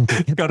authentic.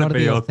 It's got to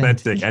be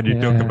authentic, and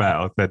you talk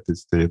about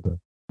authenticity.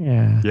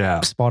 Yeah.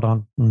 Spot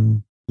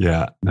on.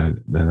 Yeah. No,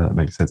 that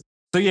makes sense.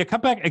 So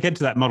come back again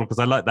to that model, because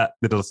I like that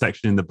little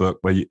section in the book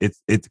where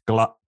it's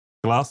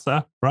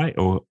Glasser, right?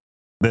 Or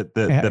that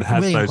has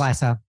William those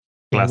Glasser.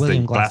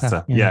 William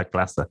Glasser. Yeah,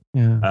 Glasser.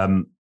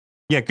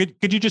 Yeah.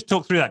 Could you just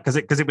talk through that?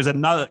 Because it was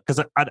another,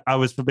 because I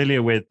was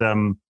familiar with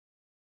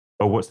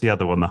what's the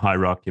other one? The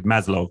hierarchy,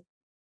 Maslow's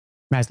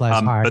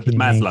hierarchy.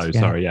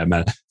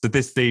 So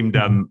this seemed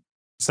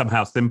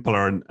somehow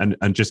simpler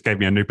and just gave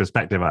me a new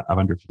perspective. I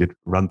wonder if you could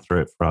run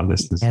through it for our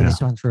listeners. Yeah,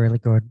 this one's really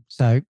good.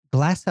 So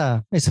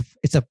Glasser, it's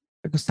a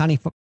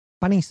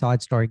funny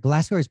side story.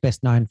 Glasser is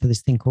best known for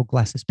this thing called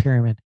Glasser's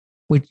pyramid,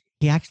 which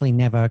he actually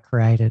never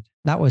created.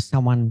 That was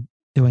someone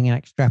doing an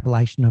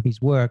extrapolation of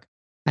his work,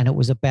 and it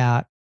was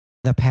about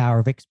the power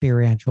of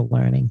experiential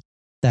learning.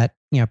 That,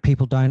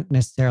 people don't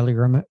necessarily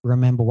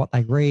remember what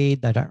they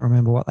read, they don't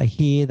remember what they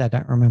hear, they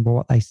don't remember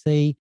what they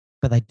see,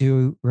 but they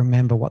do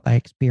remember what they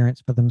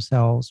experience for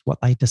themselves, what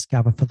they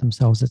discover for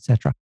themselves,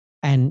 etc.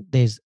 And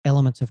there's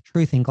elements of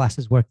truth in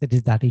Glass's work that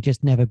did that. He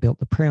just never built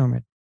the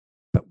pyramid.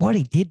 But what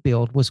he did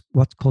build was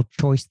what's called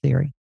choice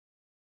theory.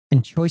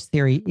 And choice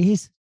theory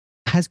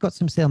has got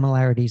some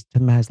similarities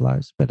to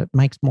Maslow's, but it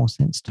makes more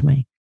sense to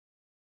me.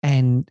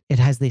 And it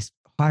has this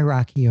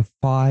hierarchy of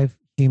 5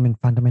 human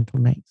fundamental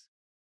needs.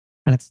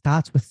 And it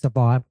starts with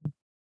survival.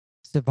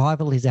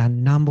 Survival is our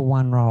number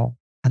one role.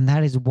 And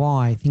that is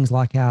why things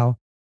like our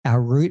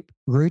root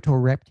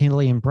or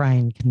reptilian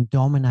brain can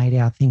dominate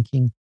our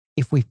thinking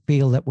if we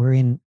feel that we're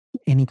in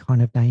any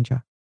kind of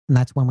danger. And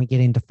that's when we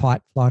get into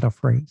fight, flight, or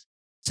freeze.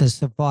 So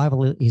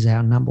survival is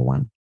our number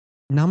one.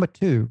 Number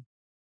 2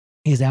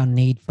 is our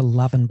need for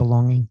love and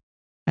belonging.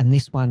 And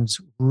this one's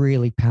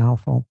really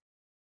powerful.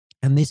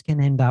 And this can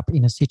end up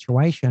in a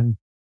situation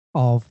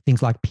of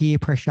things like peer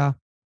pressure,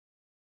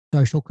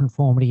 social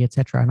conformity,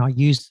 etc. And I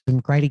use some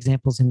great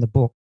examples in the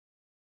book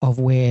of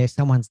where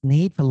someone's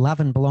need for love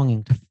and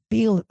belonging, to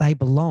feel that they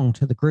belong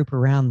to the group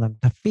around them,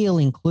 to feel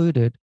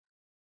included,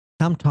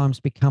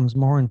 sometimes becomes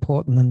more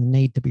important than the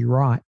need to be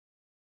right.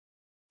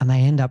 And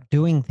they end up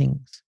doing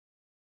things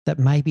that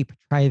maybe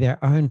portray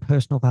their own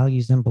personal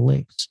values and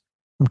beliefs.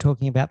 I'm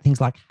talking about things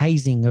like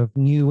hazing of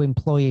new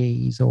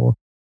employees, or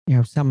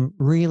some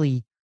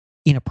really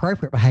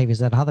inappropriate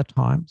behaviors at other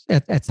times,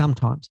 at some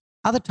times.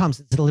 Other times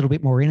it's a little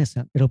bit more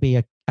innocent. It'll be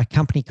a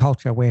company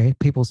culture where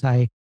people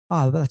say,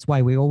 oh, that's the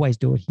way we always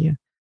do it here.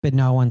 But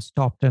no one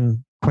stopped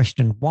and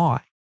questioned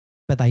why.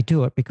 But they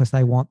do it because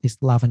they want this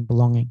love and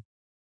belonging.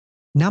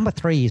 Number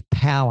 3 is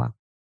power.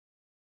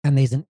 And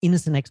there's an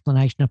innocent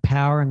explanation of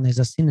power and there's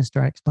a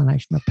sinister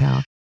explanation of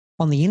power.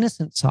 On the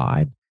innocent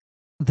side,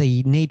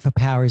 the need for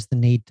power is the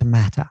need to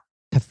matter,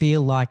 to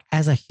feel like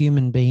as a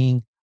human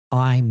being,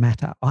 I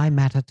matter. I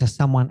matter to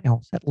someone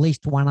else, at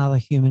least one other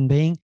human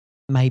being,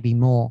 maybe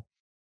more.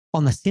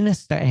 On the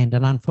sinister end,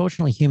 and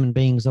unfortunately human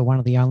beings are one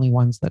of the only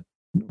ones that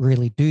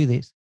really do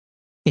this,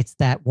 it's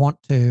that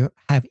want to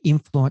have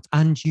influence,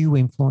 undue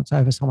influence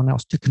over someone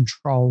else, to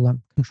control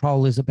them.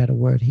 Control is a better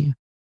word here.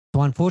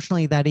 So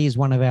unfortunately, that is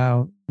one of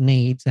our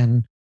needs,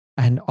 and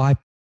I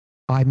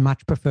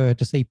much prefer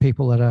to see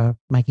people that are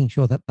making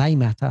sure that they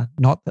matter,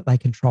 not that they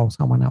control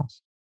someone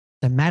else.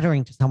 So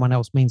mattering to someone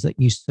else means that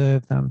you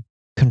serve them.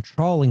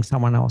 Controlling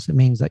someone else, it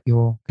means that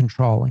you're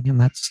controlling, and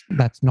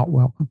that's not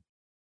welcome.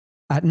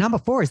 Number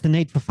 4 is the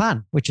need for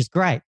fun, which is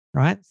great,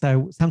 right?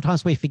 So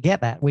sometimes we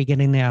forget that. We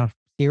get in our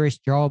serious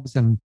jobs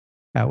and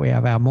we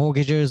have our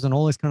mortgages and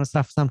all this kind of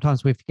stuff.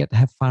 Sometimes we forget to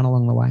have fun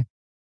along the way.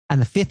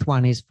 And the 5th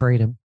one is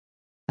freedom.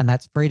 And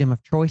that's freedom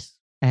of choice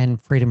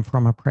and freedom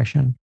from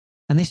oppression.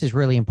 And this is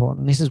really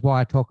important. This is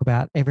why I talk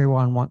about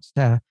everyone wants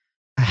to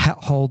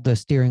hold the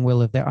steering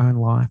wheel of their own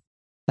life.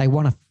 They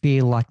want to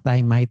feel like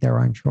they made their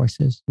own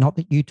choices, not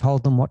that you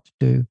told them what to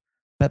do,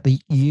 but that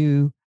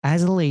you,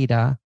 as a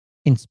leader,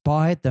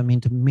 inspired them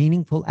into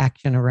meaningful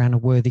action around a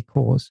worthy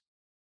cause.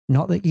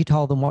 Not that you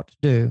told them what to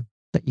do,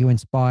 that you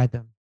inspired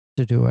them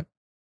to do it.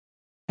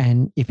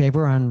 And if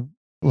everyone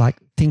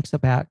thinks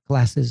about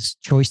Glass's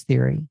choice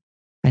theory,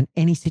 and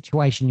any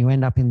situation you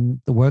end up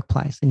in the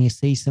workplace and you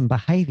see some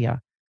behavior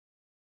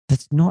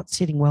that's not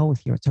sitting well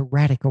with you, it's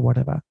erratic or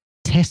whatever,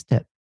 test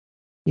it.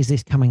 Is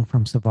this coming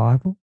from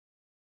survival?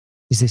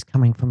 Is this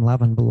coming from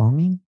love and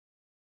belonging?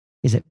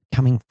 Is it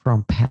coming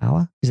from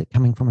power? Is it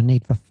coming from a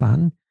need for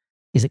fun?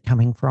 Is it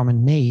coming from a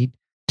need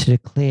to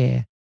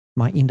declare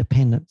my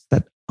independence,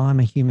 that I'm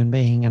a human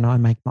being and I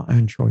make my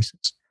own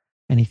choices?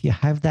 And if you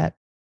have that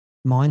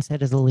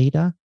mindset as a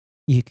leader,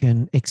 you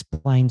can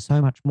explain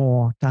so much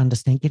more to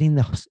understand, get in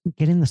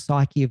the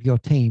psyche of your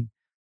team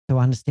to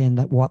understand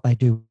that what they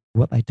do.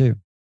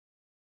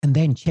 And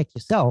then check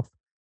yourself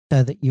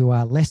so that you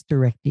are less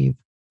directive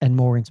and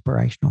more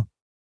inspirational.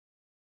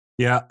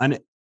 Yeah. And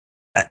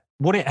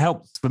what it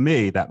helps for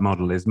me, that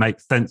model, is make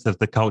sense of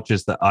the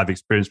cultures that I've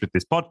experienced with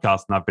this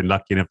podcast. And I've been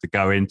lucky enough to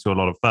go into a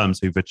lot of firms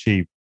who've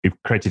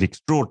created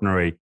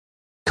extraordinary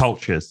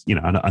cultures,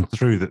 and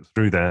through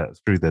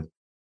the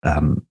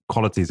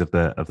qualities of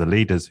the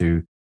leaders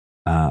who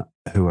are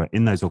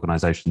in those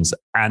organizations.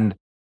 And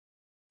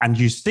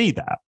you see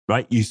that,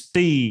 right? You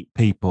see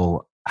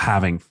people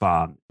having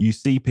fun. You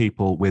see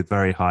people with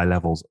very high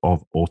levels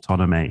of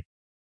autonomy.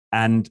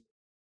 And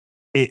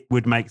it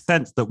would make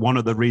sense that one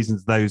of the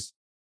reasons those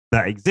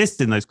that exist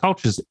in those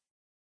cultures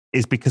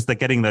is because they're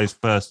getting those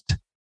first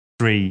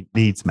 3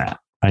 needs met,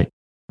 right?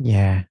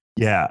 Yeah.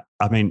 Yeah.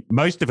 I mean,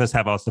 most of us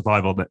have our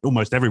survival,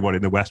 almost everyone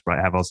in the West, right,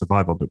 have our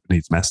survival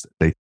needs met.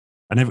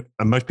 And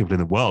most people in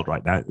the world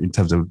right now, in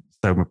terms of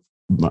so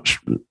much,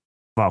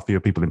 far fewer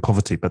people in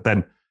poverty. But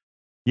then,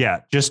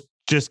 yeah, just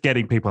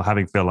getting people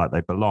feel like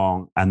they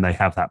belong and they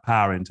have that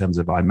power in terms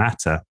of I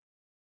matter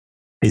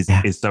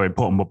is so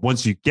important. But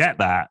once you get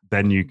that,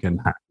 then you can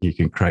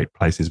create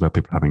places where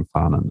people are having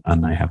fun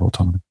and they have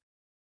autonomy.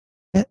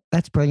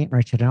 That's brilliant,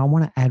 Richard. And I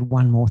want to add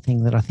one more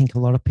thing that I think a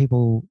lot of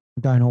people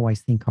don't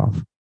always think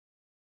of.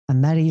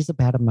 And that is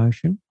about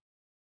emotion.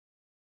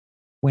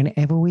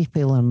 Whenever we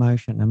feel an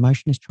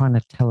emotion is trying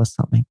to tell us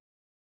something.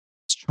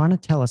 It's trying to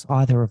tell us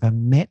either of a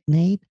met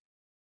need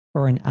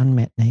or an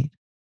unmet need.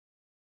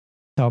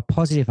 So a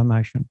positive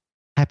emotion,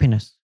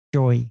 happiness,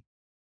 joy,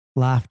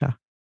 laughter.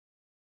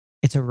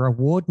 It's a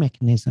reward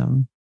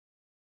mechanism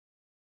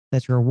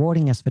that's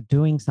rewarding us for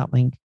doing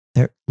something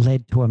that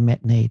led to a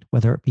met need,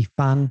 whether it be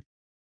fun,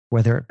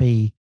 whether it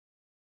be,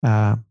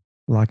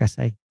 like I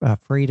say,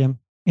 freedom.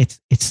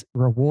 It's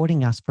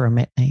rewarding us for a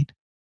met need.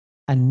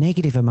 A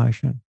negative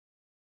emotion,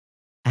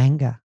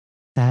 anger,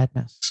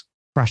 sadness,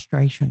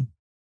 frustration.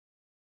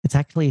 It's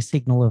actually a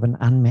signal of an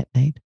unmet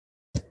need.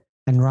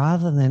 And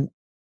rather than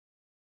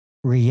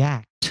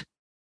react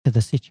to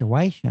the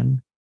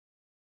situation,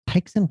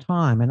 take some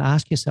time and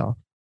ask yourself,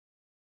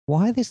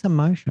 why this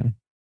emotion?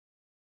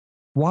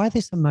 Why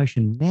this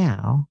emotion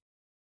now?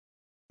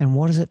 And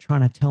what is it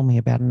trying to tell me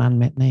about an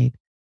unmet need?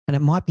 And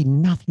it might be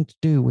nothing to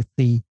do with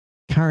the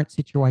current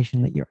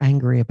situation that you're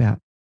angry about.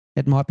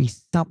 It might be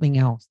something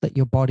else that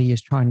your body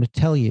is trying to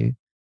tell you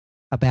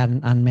about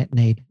an unmet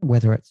need,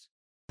 whether it's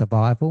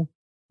survival,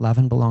 love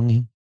and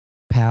belonging,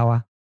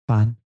 power,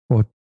 fun,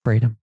 or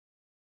freedom.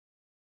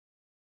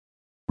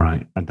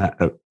 Right. And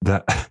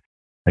that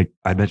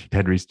I mentioned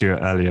Henry Stewart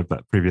earlier,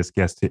 but previous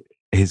guest,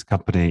 his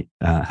company,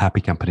 Happy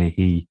Company,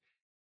 he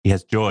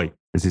has joy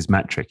as his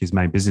metric. His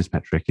main business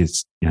metric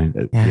is,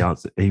 the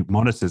answer. He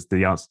monitors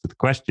the answer to the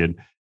question,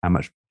 how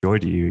much joy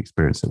do you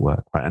experience at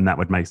work? Right. And that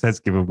would make sense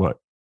given what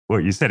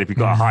you said. If you've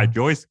got a high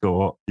joy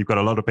score, you've got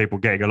a lot of people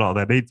getting a lot of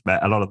their needs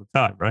met a lot of the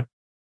time, right?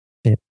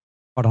 Yeah.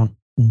 Spot on.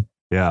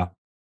 Yeah.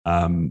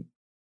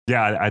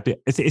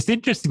 It's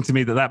interesting to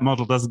me that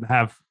model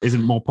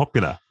isn't more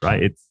popular,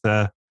 right? It's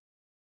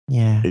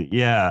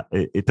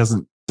it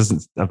doesn't. It's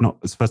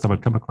the first time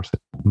I've come across it.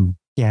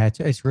 Yeah,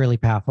 it's really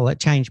powerful. It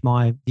changed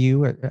my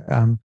view,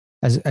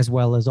 as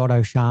well as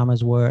Otto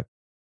Scharmer's work.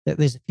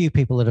 There's a few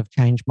people that have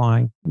changed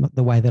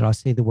the way that I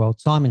see the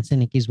world. Simon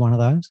Sinek is one of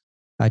those.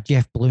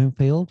 Jeff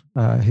Bloomfield,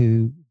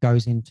 who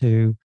goes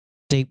into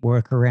deep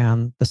work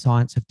around the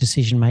science of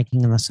decision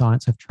making and the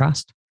science of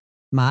trust.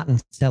 Martin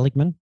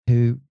Seligman,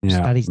 who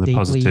studies the deeply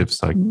positive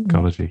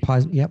psychology.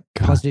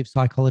 Positive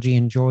psychology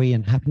and joy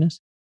and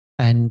happiness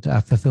and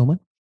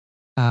fulfillment.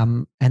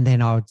 And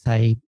then I would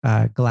say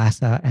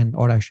Glasser and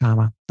Otto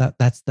Scharmer.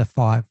 That's the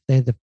five.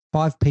 They're the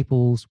five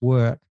people's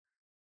work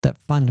that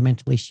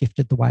fundamentally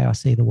shifted the way I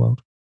see the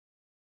world.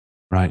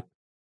 Right.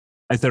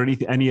 Is there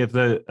any of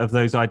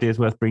those ideas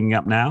worth bringing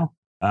up now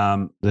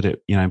that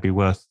it be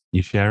worth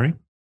you sharing?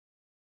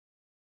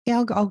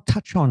 Yeah, I'll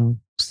touch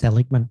on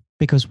Seligman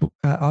because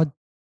a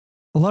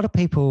lot of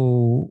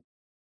people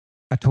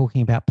are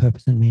talking about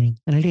purpose and meaning,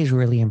 and it is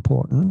really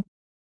important.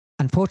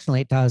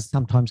 Unfortunately, it does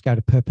sometimes go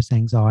to purpose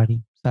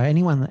anxiety. So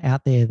anyone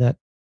out there that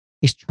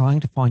is trying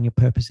to find your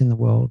purpose in the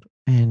world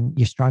and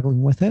you're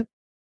struggling with it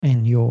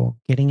and you're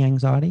getting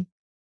anxiety,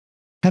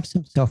 have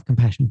some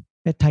self-compassion.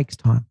 It takes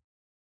time.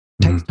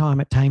 It takes time.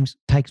 It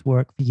takes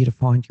work for you to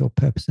find your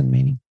purpose and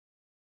meaning.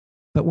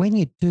 But when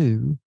you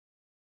do,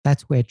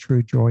 that's where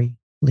true joy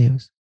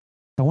lives.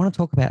 So I want to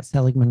talk about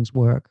Seligman's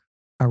work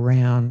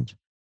around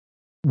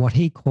what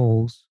he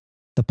calls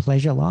the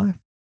pleasure life,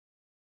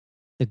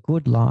 the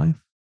good life,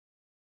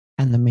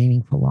 and the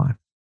meaningful life.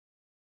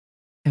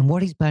 And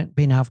what he's been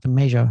able to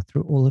measure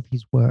through all of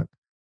his work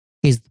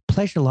is the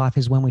pleasure life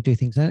is when we do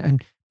things.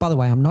 And by the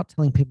way, I'm not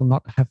telling people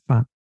not to have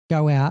fun.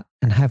 Go out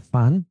and have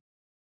fun,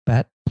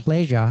 but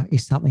pleasure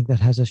is something that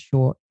has a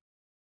short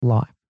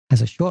life,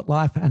 and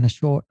a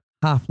short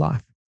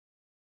half-life.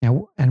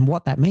 Now, and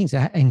what that means,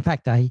 in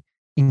fact, a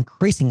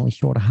increasingly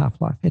shorter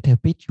half-life. It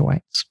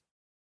habituates.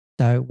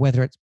 So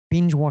whether it's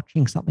binge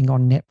watching something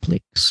on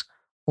Netflix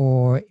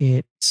or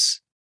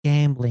it's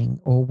gambling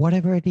or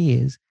whatever it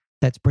is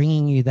that's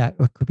bringing you that,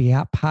 or it could be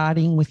out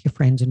partying with your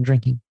friends and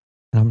drinking.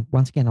 And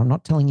once again, I'm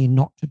not telling you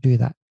not to do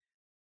that.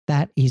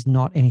 That is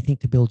not anything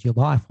to build your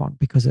life on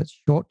because it's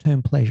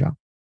short-term pleasure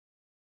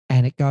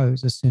and it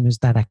goes as soon as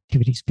that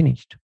activity is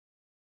finished.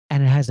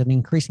 And it has an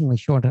increasingly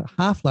shorter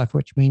half-life,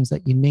 which means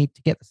that you need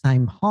to get the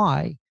same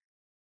high.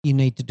 You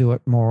need to do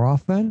it more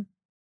often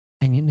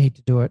and you need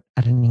to do it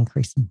at an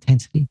increased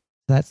intensity.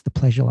 So that's the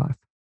pleasure life.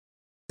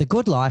 The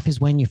good life is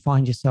when you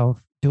find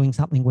yourself doing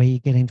something where you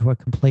get into a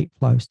complete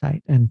flow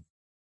state and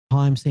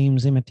time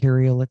seems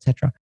immaterial,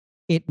 etc.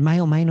 It may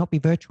or may not be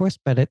virtuous,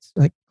 but it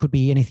could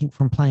be anything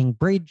from playing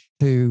bridge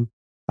to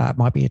it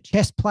might be a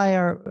chess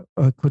player,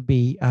 or it could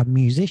be a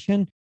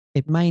musician.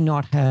 It may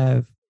not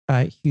have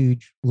a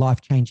huge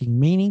life-changing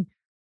meaning,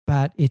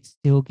 but it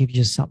still gives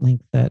you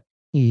something that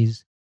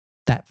is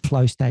that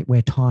flow state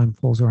where time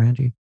falls around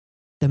you.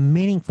 The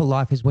meaningful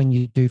life is when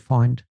you do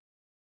find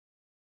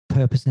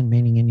purpose and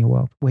meaning in your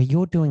world, where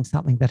you're doing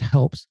something that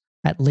helps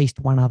at least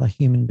one other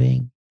human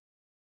being.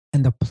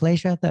 And the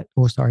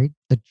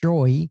the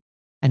joy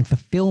and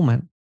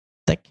fulfillment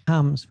that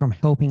comes from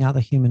helping other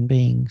human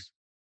beings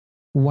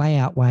way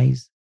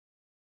outweighs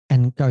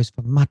and goes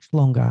for much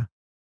longer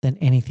than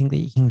anything that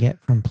you can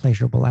get from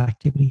pleasurable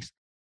activities.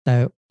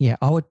 So yeah,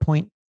 I would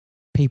point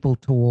people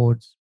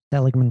towards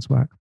Seligman's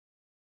work.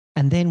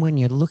 And then when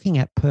you're looking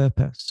at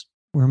purpose,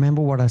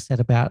 remember what I said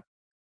about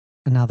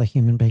another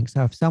human being.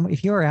 So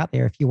if you're out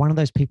there, if you're one of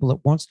those people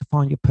that wants to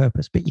find your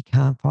purpose, but you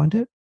can't find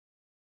it,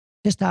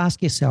 just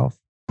ask yourself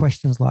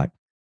questions like,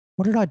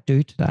 what did I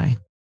do today?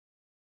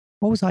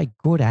 What was I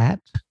good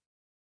at?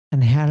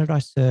 And how did I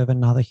serve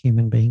another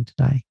human being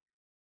today?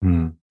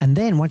 And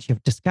then once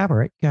you've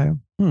discovered it, go,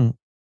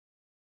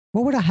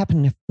 what would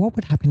happen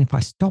if I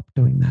stopped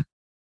doing that?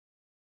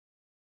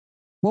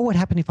 What would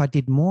happen if I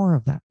did more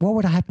of that? What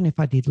would happen if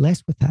I did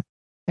less with that?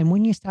 And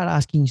when you start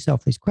asking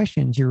yourself these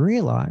questions, you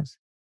realize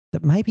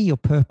that maybe your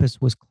purpose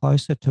was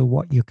closer to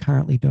what you're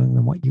currently doing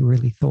than what you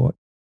really thought.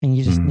 And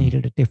you just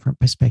needed a different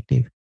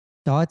perspective.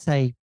 So I'd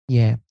say,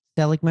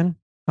 Seligman,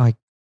 I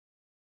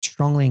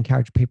strongly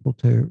encourage people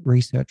to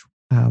research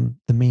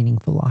the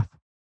meaningful life.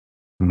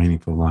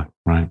 Meaningful life,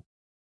 right?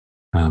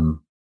 And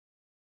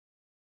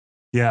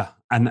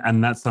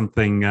that's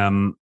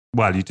something.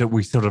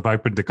 We sort of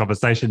opened the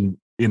conversation,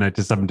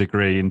 to some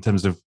degree in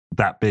terms of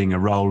that being a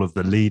role of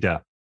the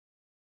leader.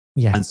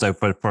 Yeah. And so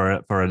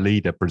for a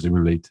leader,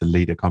 presumably to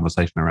lead a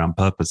conversation around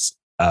purpose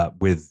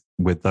with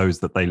those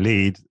that they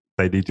lead,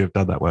 they need to have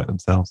done that work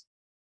themselves.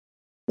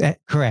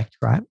 Correct,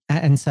 right?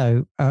 And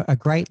so a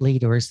great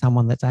leader is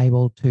someone that's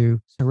able to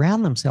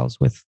surround themselves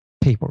with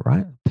people,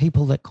 right?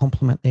 People that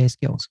complement their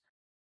skills.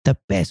 The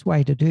best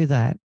way to do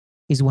that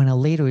is when a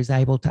leader is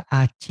able to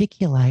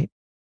articulate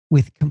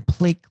with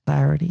complete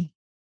clarity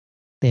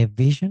their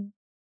vision,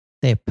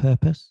 their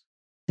purpose,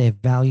 their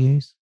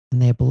values,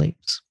 and their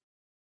beliefs.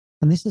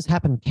 And this has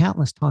happened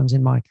countless times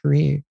in my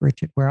career,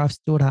 Richard, where I've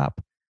stood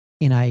up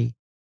in a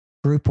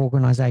group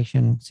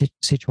organization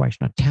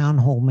situation, a town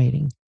hall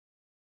meeting,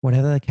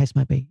 whatever the case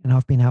may be, and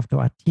I've been able to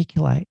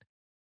articulate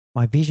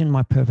my vision,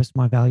 my purpose,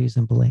 my values,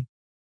 and belief.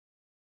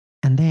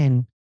 And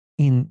then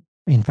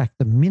in fact,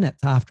 the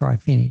minutes after I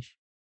finish,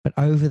 but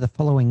over the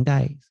following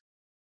days,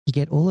 you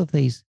get all of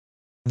these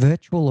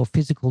virtual or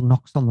physical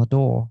knocks on the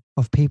door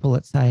of people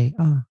that say,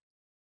 oh,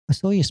 I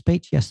saw your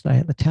speech yesterday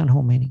at the town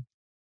hall meeting.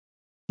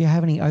 Do you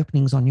have any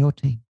openings on your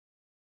team?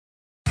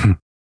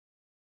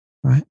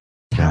 Right?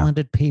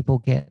 Talented people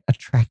get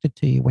attracted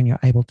to you when you're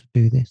able to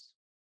do this.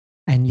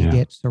 And you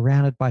get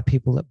surrounded by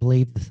people that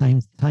believe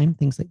the same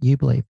things that you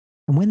believe.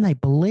 And when they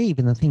believe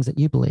in the things that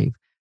you believe,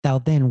 they'll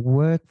then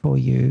work for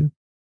you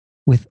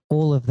with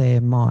all of their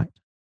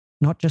might,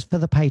 not just for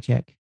the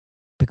paycheck,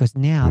 because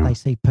now they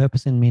see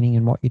purpose and meaning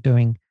in what you're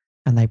doing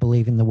and they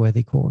believe in the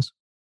worthy cause.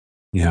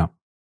 Yeah.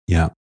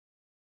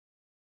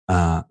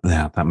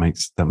 That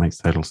makes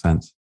total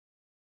sense.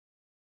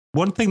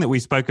 One thing that we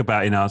spoke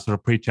about in our sort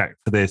of pre-chat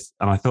for this,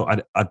 and I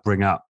thought I'd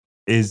bring up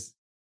is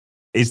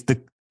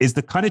the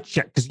kind of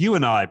check, because you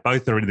and I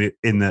both are in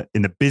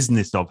the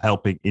business of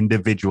helping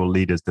individual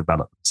leaders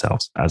develop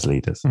themselves as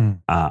leaders, and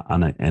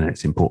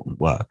it's important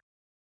work.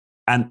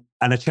 And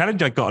a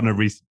challenge I got on a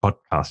recent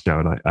podcast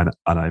show, and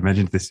I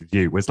mentioned this with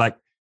you, was like,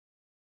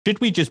 should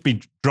we just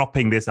be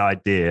dropping this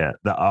idea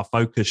that our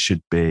focus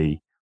should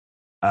be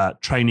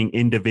training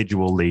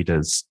individual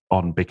leaders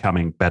on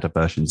becoming better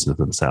versions of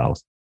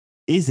themselves?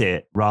 Is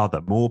it rather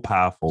more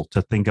powerful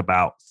to think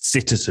about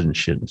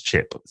citizenship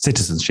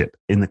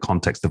in the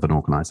context of an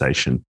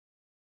organization?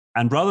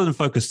 And rather than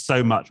focus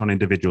so much on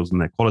individuals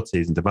and their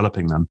qualities and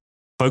developing them,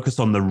 focus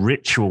on the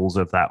rituals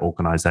of that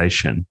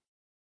organization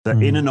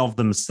that in and of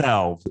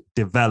themselves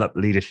develop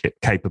leadership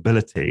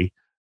capability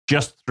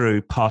just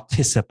through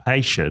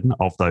participation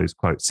of those,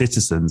 quote,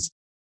 citizens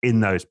in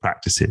those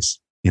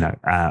practices, be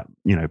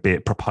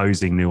it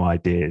proposing new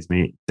ideas,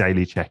 be it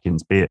daily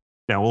check-ins, be it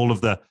all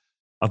of the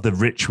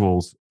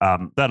rituals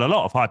that a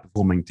lot of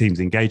high-performing teams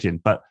engage in.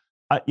 But,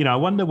 I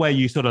wonder where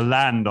you sort of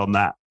land on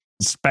that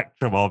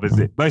spectrum of, is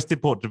it most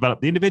important to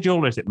develop the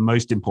individual, or is it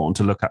most important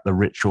to look at the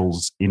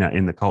rituals,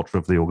 in the culture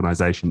of the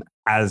organization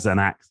as an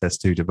access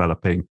to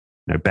developing,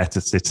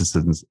 better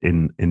citizens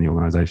in the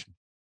organization?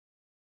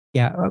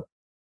 Yeah,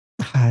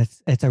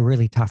 it's a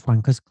really tough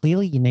one because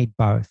clearly you need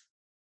both.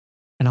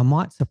 And I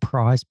might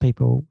surprise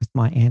people with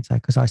my answer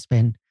because I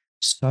spend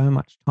so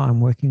much time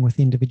working with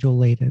individual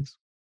leaders.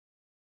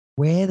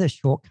 Where the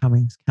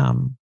shortcomings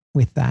come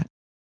with that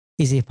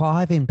is if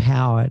I've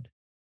empowered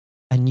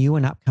a new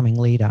and upcoming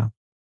leader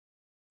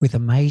with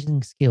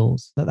amazing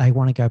skills that they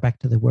want to go back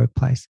to the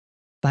workplace,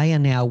 they are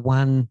now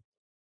one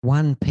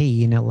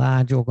P in a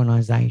large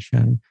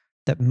organization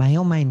that may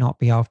or may not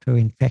be able to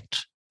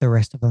infect the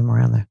rest of them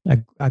around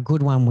them. A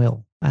good one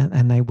will,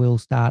 and they will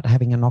start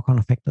having a knock-on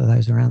effect to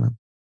those around them.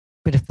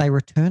 But if they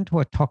return to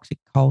a toxic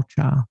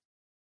culture,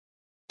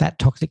 that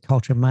toxic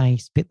culture may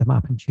spit them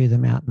up and chew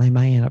them out, and they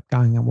may end up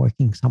going and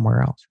working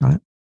somewhere else, right?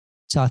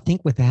 So I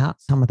think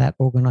without some of that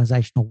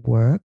organizational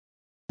work,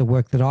 the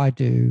work that I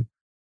do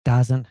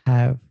doesn't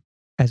have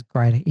as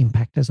great an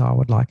impact as I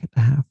would like it to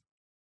have.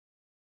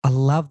 I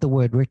love the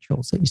word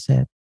rituals that you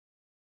said.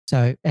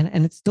 So,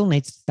 and it still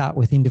needs to start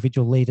with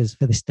individual leaders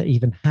for this to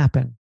even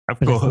happen. Of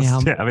course.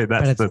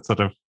 That's the sort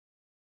of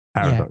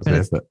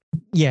paradox.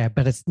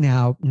 But it's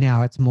now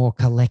it's more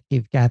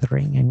collective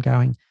gathering and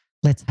going,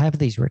 let's have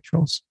these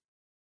rituals.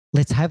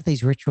 Let's have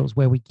these rituals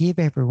where we give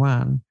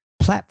everyone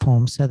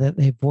platform so that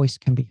their voice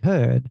can be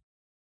heard,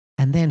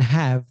 and then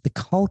have the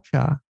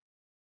culture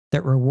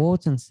that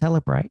rewards and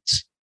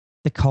celebrates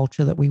the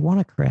culture that we want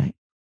to create,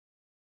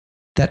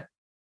 that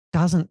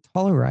doesn't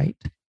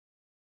tolerate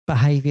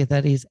behavior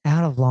that is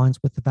out of lines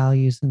with the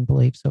values and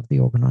beliefs of the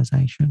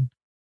organization.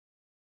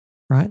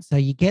 Right? So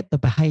you get the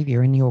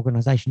behavior in the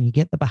organization, you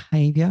get the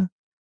behavior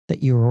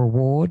that you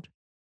reward,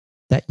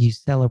 that you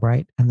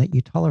celebrate, and that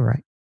you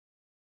tolerate.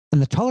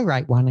 And the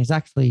tolerate one is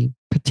actually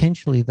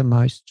potentially the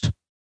most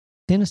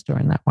sinister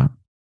in that one.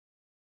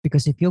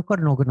 Because if you've got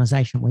an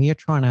organization where you're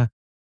trying to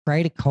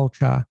create a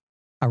culture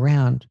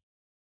around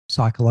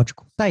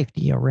psychological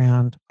safety,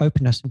 around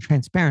openness and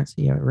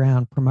transparency,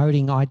 around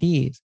promoting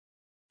ideas,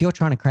 if you're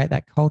trying to create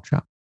that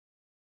culture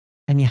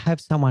and you have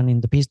someone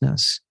in the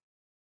business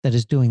that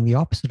is doing the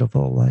opposite of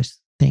all those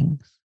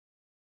things,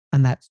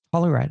 and that's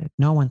tolerated,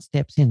 no one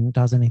steps in and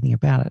does anything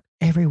about it.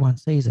 Everyone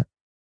sees it.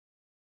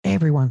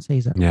 Everyone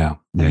sees it. Yeah.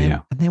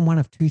 And then one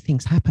of two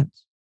things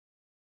happens.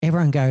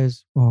 Everyone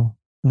goes, well,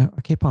 no,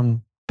 I keep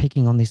on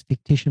picking on this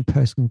fictitious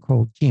person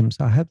called Jim.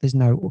 So I hope there's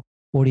no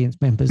audience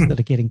members that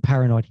are getting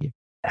paranoid here.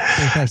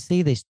 So if they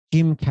see this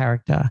Jim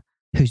character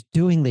who's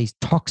doing these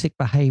toxic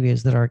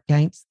behaviors that are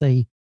against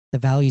the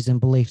values and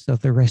beliefs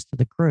of the rest of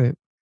the group,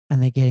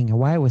 and they're getting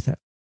away with it,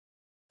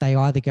 they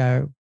either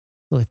go,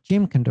 well, if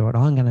Jim can do it,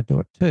 I'm going to do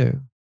it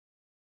too.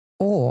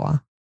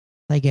 Or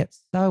they get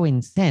so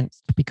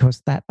incensed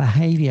because that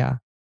behavior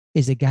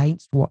is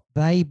against what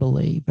they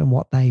believe and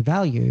what they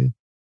value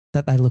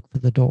that they look for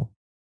the door.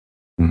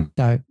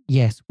 So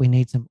yes, we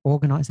need some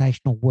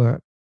organizational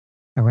work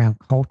around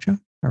culture,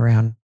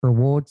 around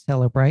reward,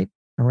 celebrate,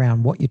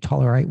 around what you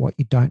tolerate, what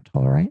you don't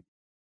tolerate.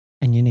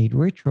 And you need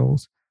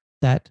rituals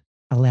that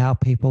allow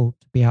people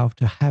to be able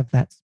to have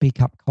that speak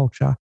up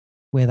culture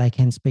where they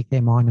can speak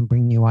their mind and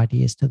bring new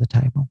ideas to the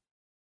table.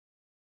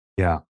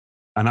 Yeah.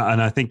 And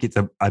I think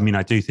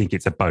I do think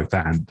it's a both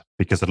and,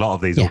 because a lot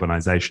of these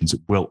organizations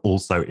will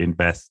also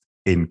invest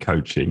in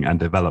coaching and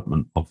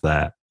development of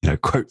their,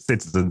 quote,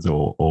 citizens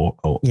or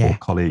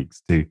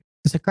colleagues to,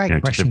 it's a great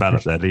question, to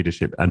develop their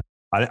leadership. And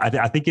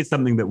I think it's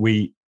something that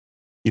we,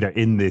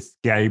 in this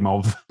game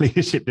of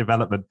leadership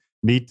development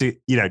need to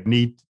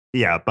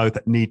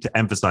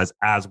emphasize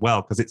as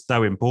well, because it's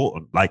so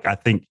important. Like, I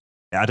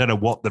don't know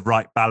what the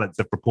right balance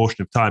of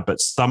proportion of time, but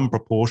some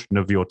proportion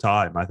of your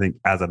time, I think,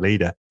 as a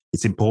leader,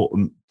 it's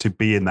important to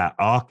be in that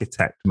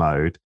architect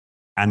mode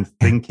and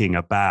thinking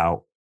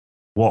about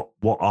what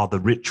are the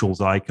rituals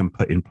I can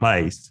put in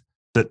place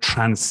that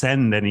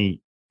transcend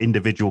any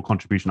individual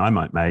contribution I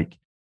might make,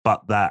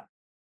 but that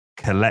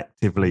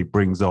collectively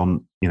brings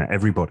on,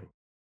 everybody.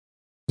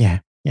 Yeah,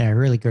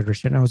 really good,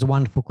 Richard. And it was a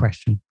wonderful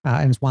question.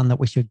 And it's one that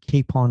we should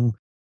keep on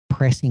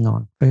pressing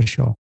on for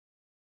sure.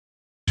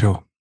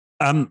 Sure.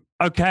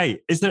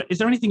 Okay. Is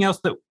there anything else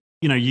that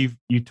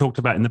you talked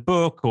about in the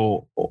book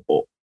or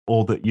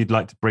that you'd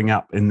like to bring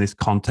up in this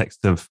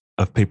context of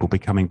people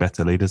becoming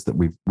better leaders that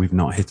we've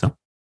not hit on?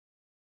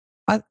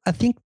 I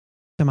think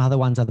some other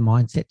ones are the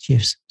mindset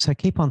shifts. So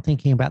keep on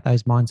thinking about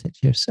those mindset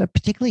shifts,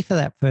 particularly for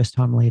that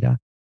first-time leader.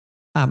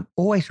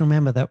 Always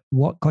remember that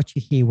what got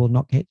you here will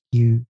not get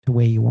you to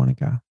where you want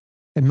to go.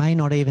 It may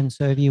not even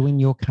serve you in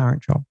your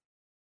current job.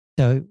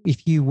 So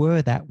if you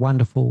were that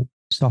wonderful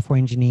software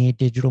engineer,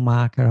 digital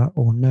marketer,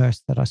 or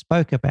nurse that I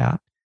spoke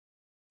about,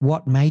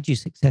 what made you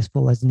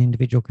successful as an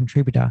individual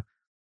contributor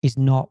is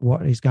not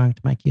what is going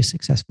to make you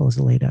successful as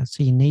a leader.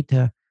 So you need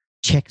to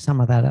check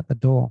some of that at the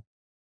door.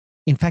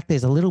 In fact,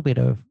 there's a little bit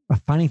of a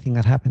funny thing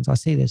that happens. I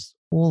see this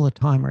all the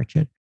time,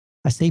 Richard.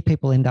 I see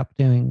people end up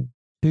doing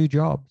 2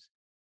 jobs.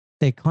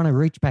 They kind of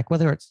reach back,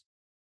 whether it's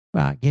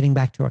getting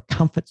back to a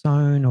comfort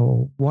zone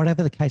or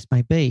whatever the case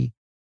may be,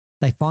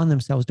 they find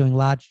themselves doing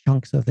large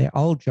chunks of their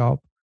old job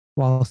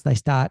whilst they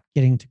start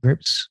getting to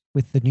grips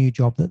with the new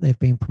job that they've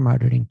been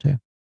promoted into.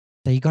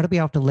 So you've got to be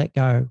able to let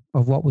go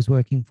of what was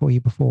working for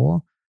you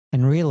before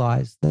and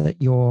realize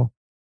that your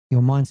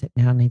mindset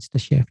now needs to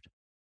shift.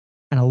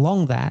 And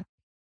along that,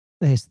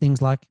 there's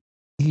things like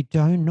you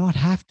do not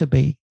have to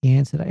be the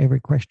answer to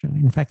every question.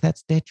 In fact,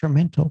 that's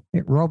detrimental.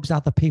 It robs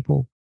other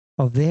people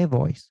of their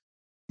voice.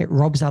 It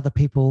robs other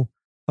people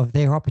of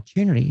their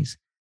opportunities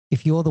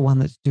if you're the one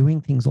that's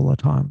doing things all the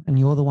time and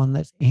you're the one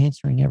that's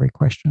answering every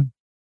question.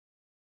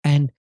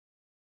 And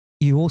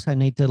you also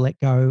need to let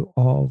go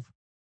of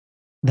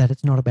that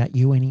it's not about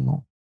you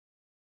anymore.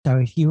 So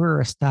if you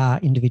were a star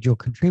individual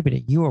contributor,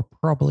 you were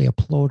probably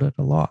applauded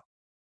a lot.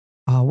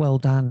 Oh, well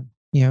done.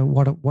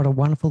 What a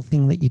wonderful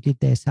thing that you did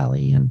there,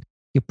 Sally. And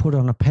you're put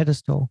on a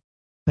pedestal.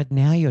 But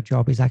now your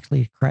job is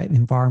actually to create an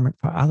environment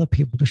for other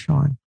people to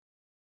shine.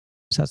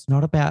 So it's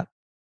not about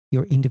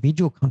your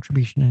individual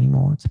contribution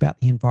anymore. It's about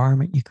the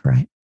environment you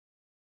create.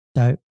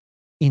 So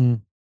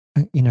in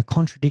a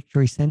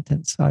contradictory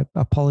sentence, I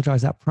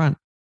apologize up front.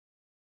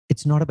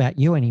 It's not about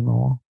you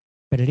anymore,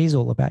 but it is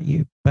all about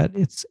you. But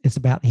it's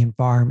about the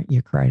environment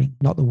you're creating,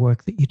 not the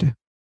work that you do.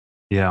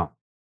 Yeah.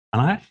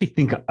 And I actually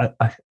think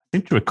I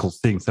seem to recall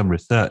seeing some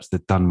research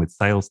that's done with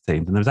sales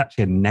teams, and there was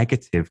actually a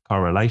negative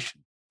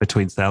correlation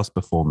between sales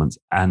performance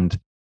and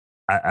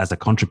as a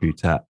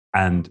contributor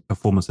and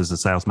performance as a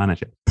sales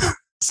manager.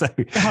 So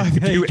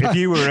if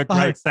you were a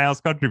great sales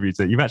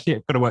contributor, you've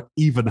actually got to work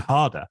even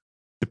harder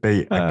to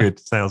be a good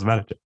sales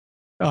manager.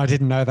 Oh, I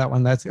didn't know that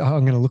one. I'm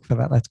going to look for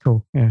that. That's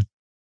cool. Yeah.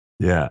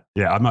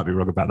 I might be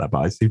wrong about that, but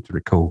I seem to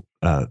recall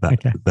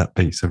that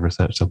piece of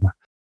research somewhere.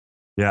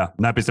 Yeah,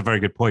 no, but it's a very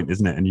good point,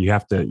 isn't it? And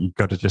you've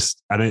got to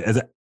just,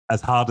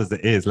 as hard as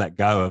it is, let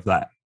go of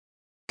that.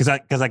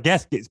 Because I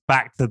guess it's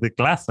back to the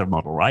Glasser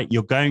model, right?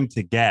 You're going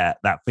to get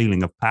that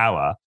feeling of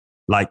power,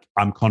 like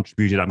I'm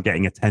contributed, I'm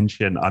getting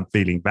attention, I'm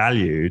feeling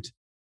valued,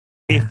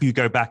 if you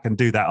go back and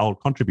do that old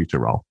contributor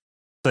role.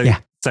 So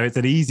it's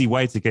an easy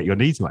way to get your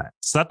needs met.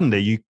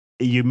 Suddenly,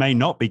 you may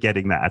not be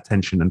getting that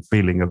attention and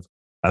feeling of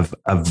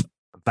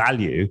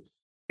value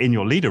in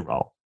your leader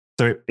role.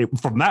 So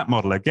from that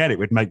model, again, it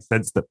would make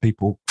sense that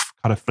people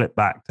kind of flip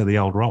back to the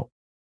old role.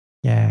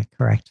 Yeah,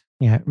 correct.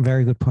 Yeah,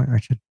 very good point,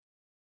 Richard.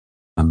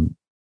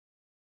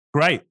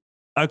 Great.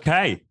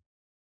 Okay.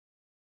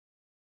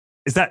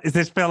 Does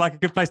this feel like a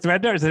good place to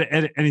end, or is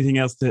there anything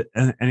else to touch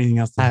on?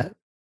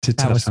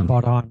 That was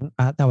spot on.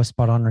 That was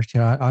spot on,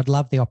 Richard. I'd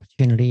love the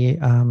opportunity.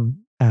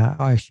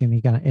 I assume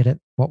you're going to edit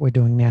what we're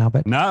doing now,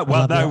 but no,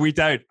 we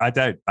don't. I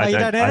don't. You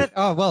don't edit?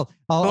 Oh, well,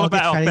 I'll get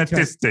about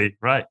authenticity,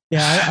 right?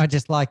 Yeah, I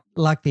just like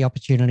the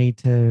opportunity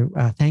to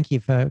thank you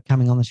for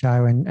coming on the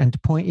show and to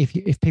point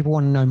if people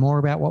want to know more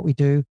about what we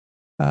do,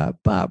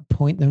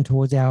 point them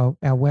towards our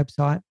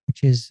website,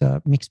 which is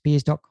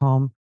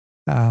mickspears.com.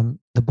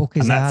 The book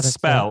is and that's out.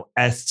 Spell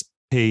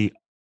SPIERS.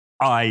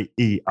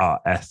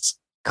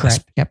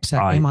 Correct. Yep.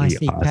 So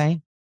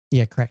MICK.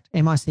 Yeah, correct.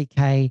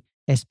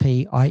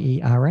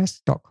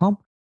 MICKSPIERS.com.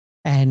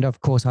 And of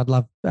course, I'd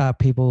love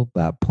people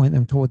point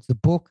them towards the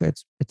book.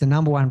 It's a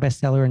 #1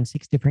 bestseller in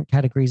 6 different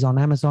categories on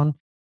Amazon.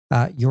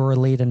 You're a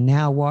Leader,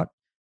 Now What?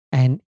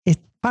 And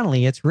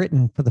it's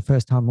written for the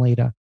first-time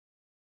leader.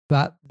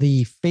 But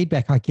the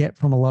feedback I get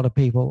from a lot of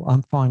people,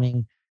 I'm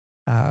finding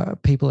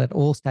people at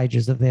all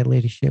stages of their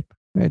leadership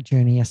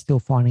journey are still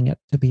finding it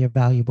to be a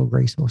valuable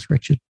resource,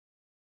 Richard.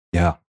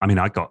 Yeah, I mean,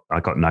 I got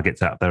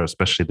nuggets out there,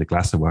 especially the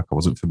Glasser work I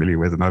wasn't familiar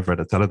with, and I've read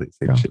a ton of these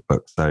leadership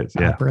books. So it's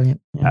brilliant.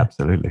 Yeah.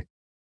 Absolutely.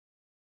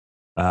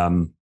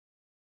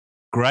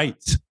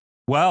 Great.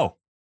 Well,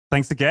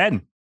 thanks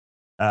again.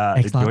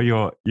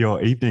 Enjoy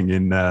your evening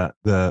in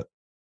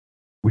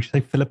we should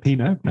say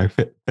Filipino? No,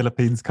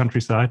 Philippines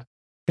countryside.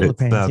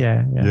 Philippines,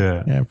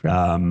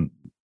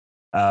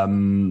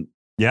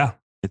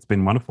 it's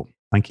been wonderful.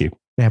 Thank you.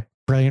 Yeah,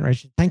 brilliant,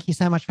 Richard. Thank you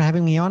so much for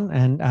having me on,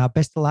 and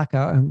best of luck.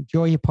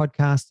 Enjoy your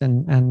podcast,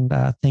 and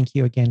thank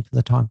you again for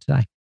the time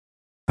today.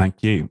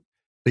 Thank you.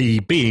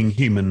 The Being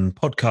Human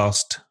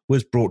podcast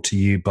was brought to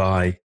you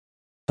by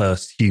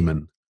First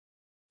Human.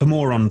 For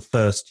more on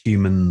First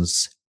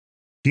Human's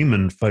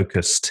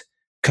human-focused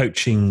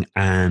coaching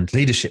and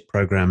leadership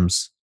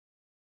programs,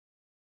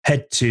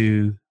 head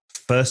to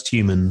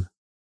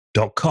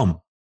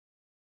firsthuman.com.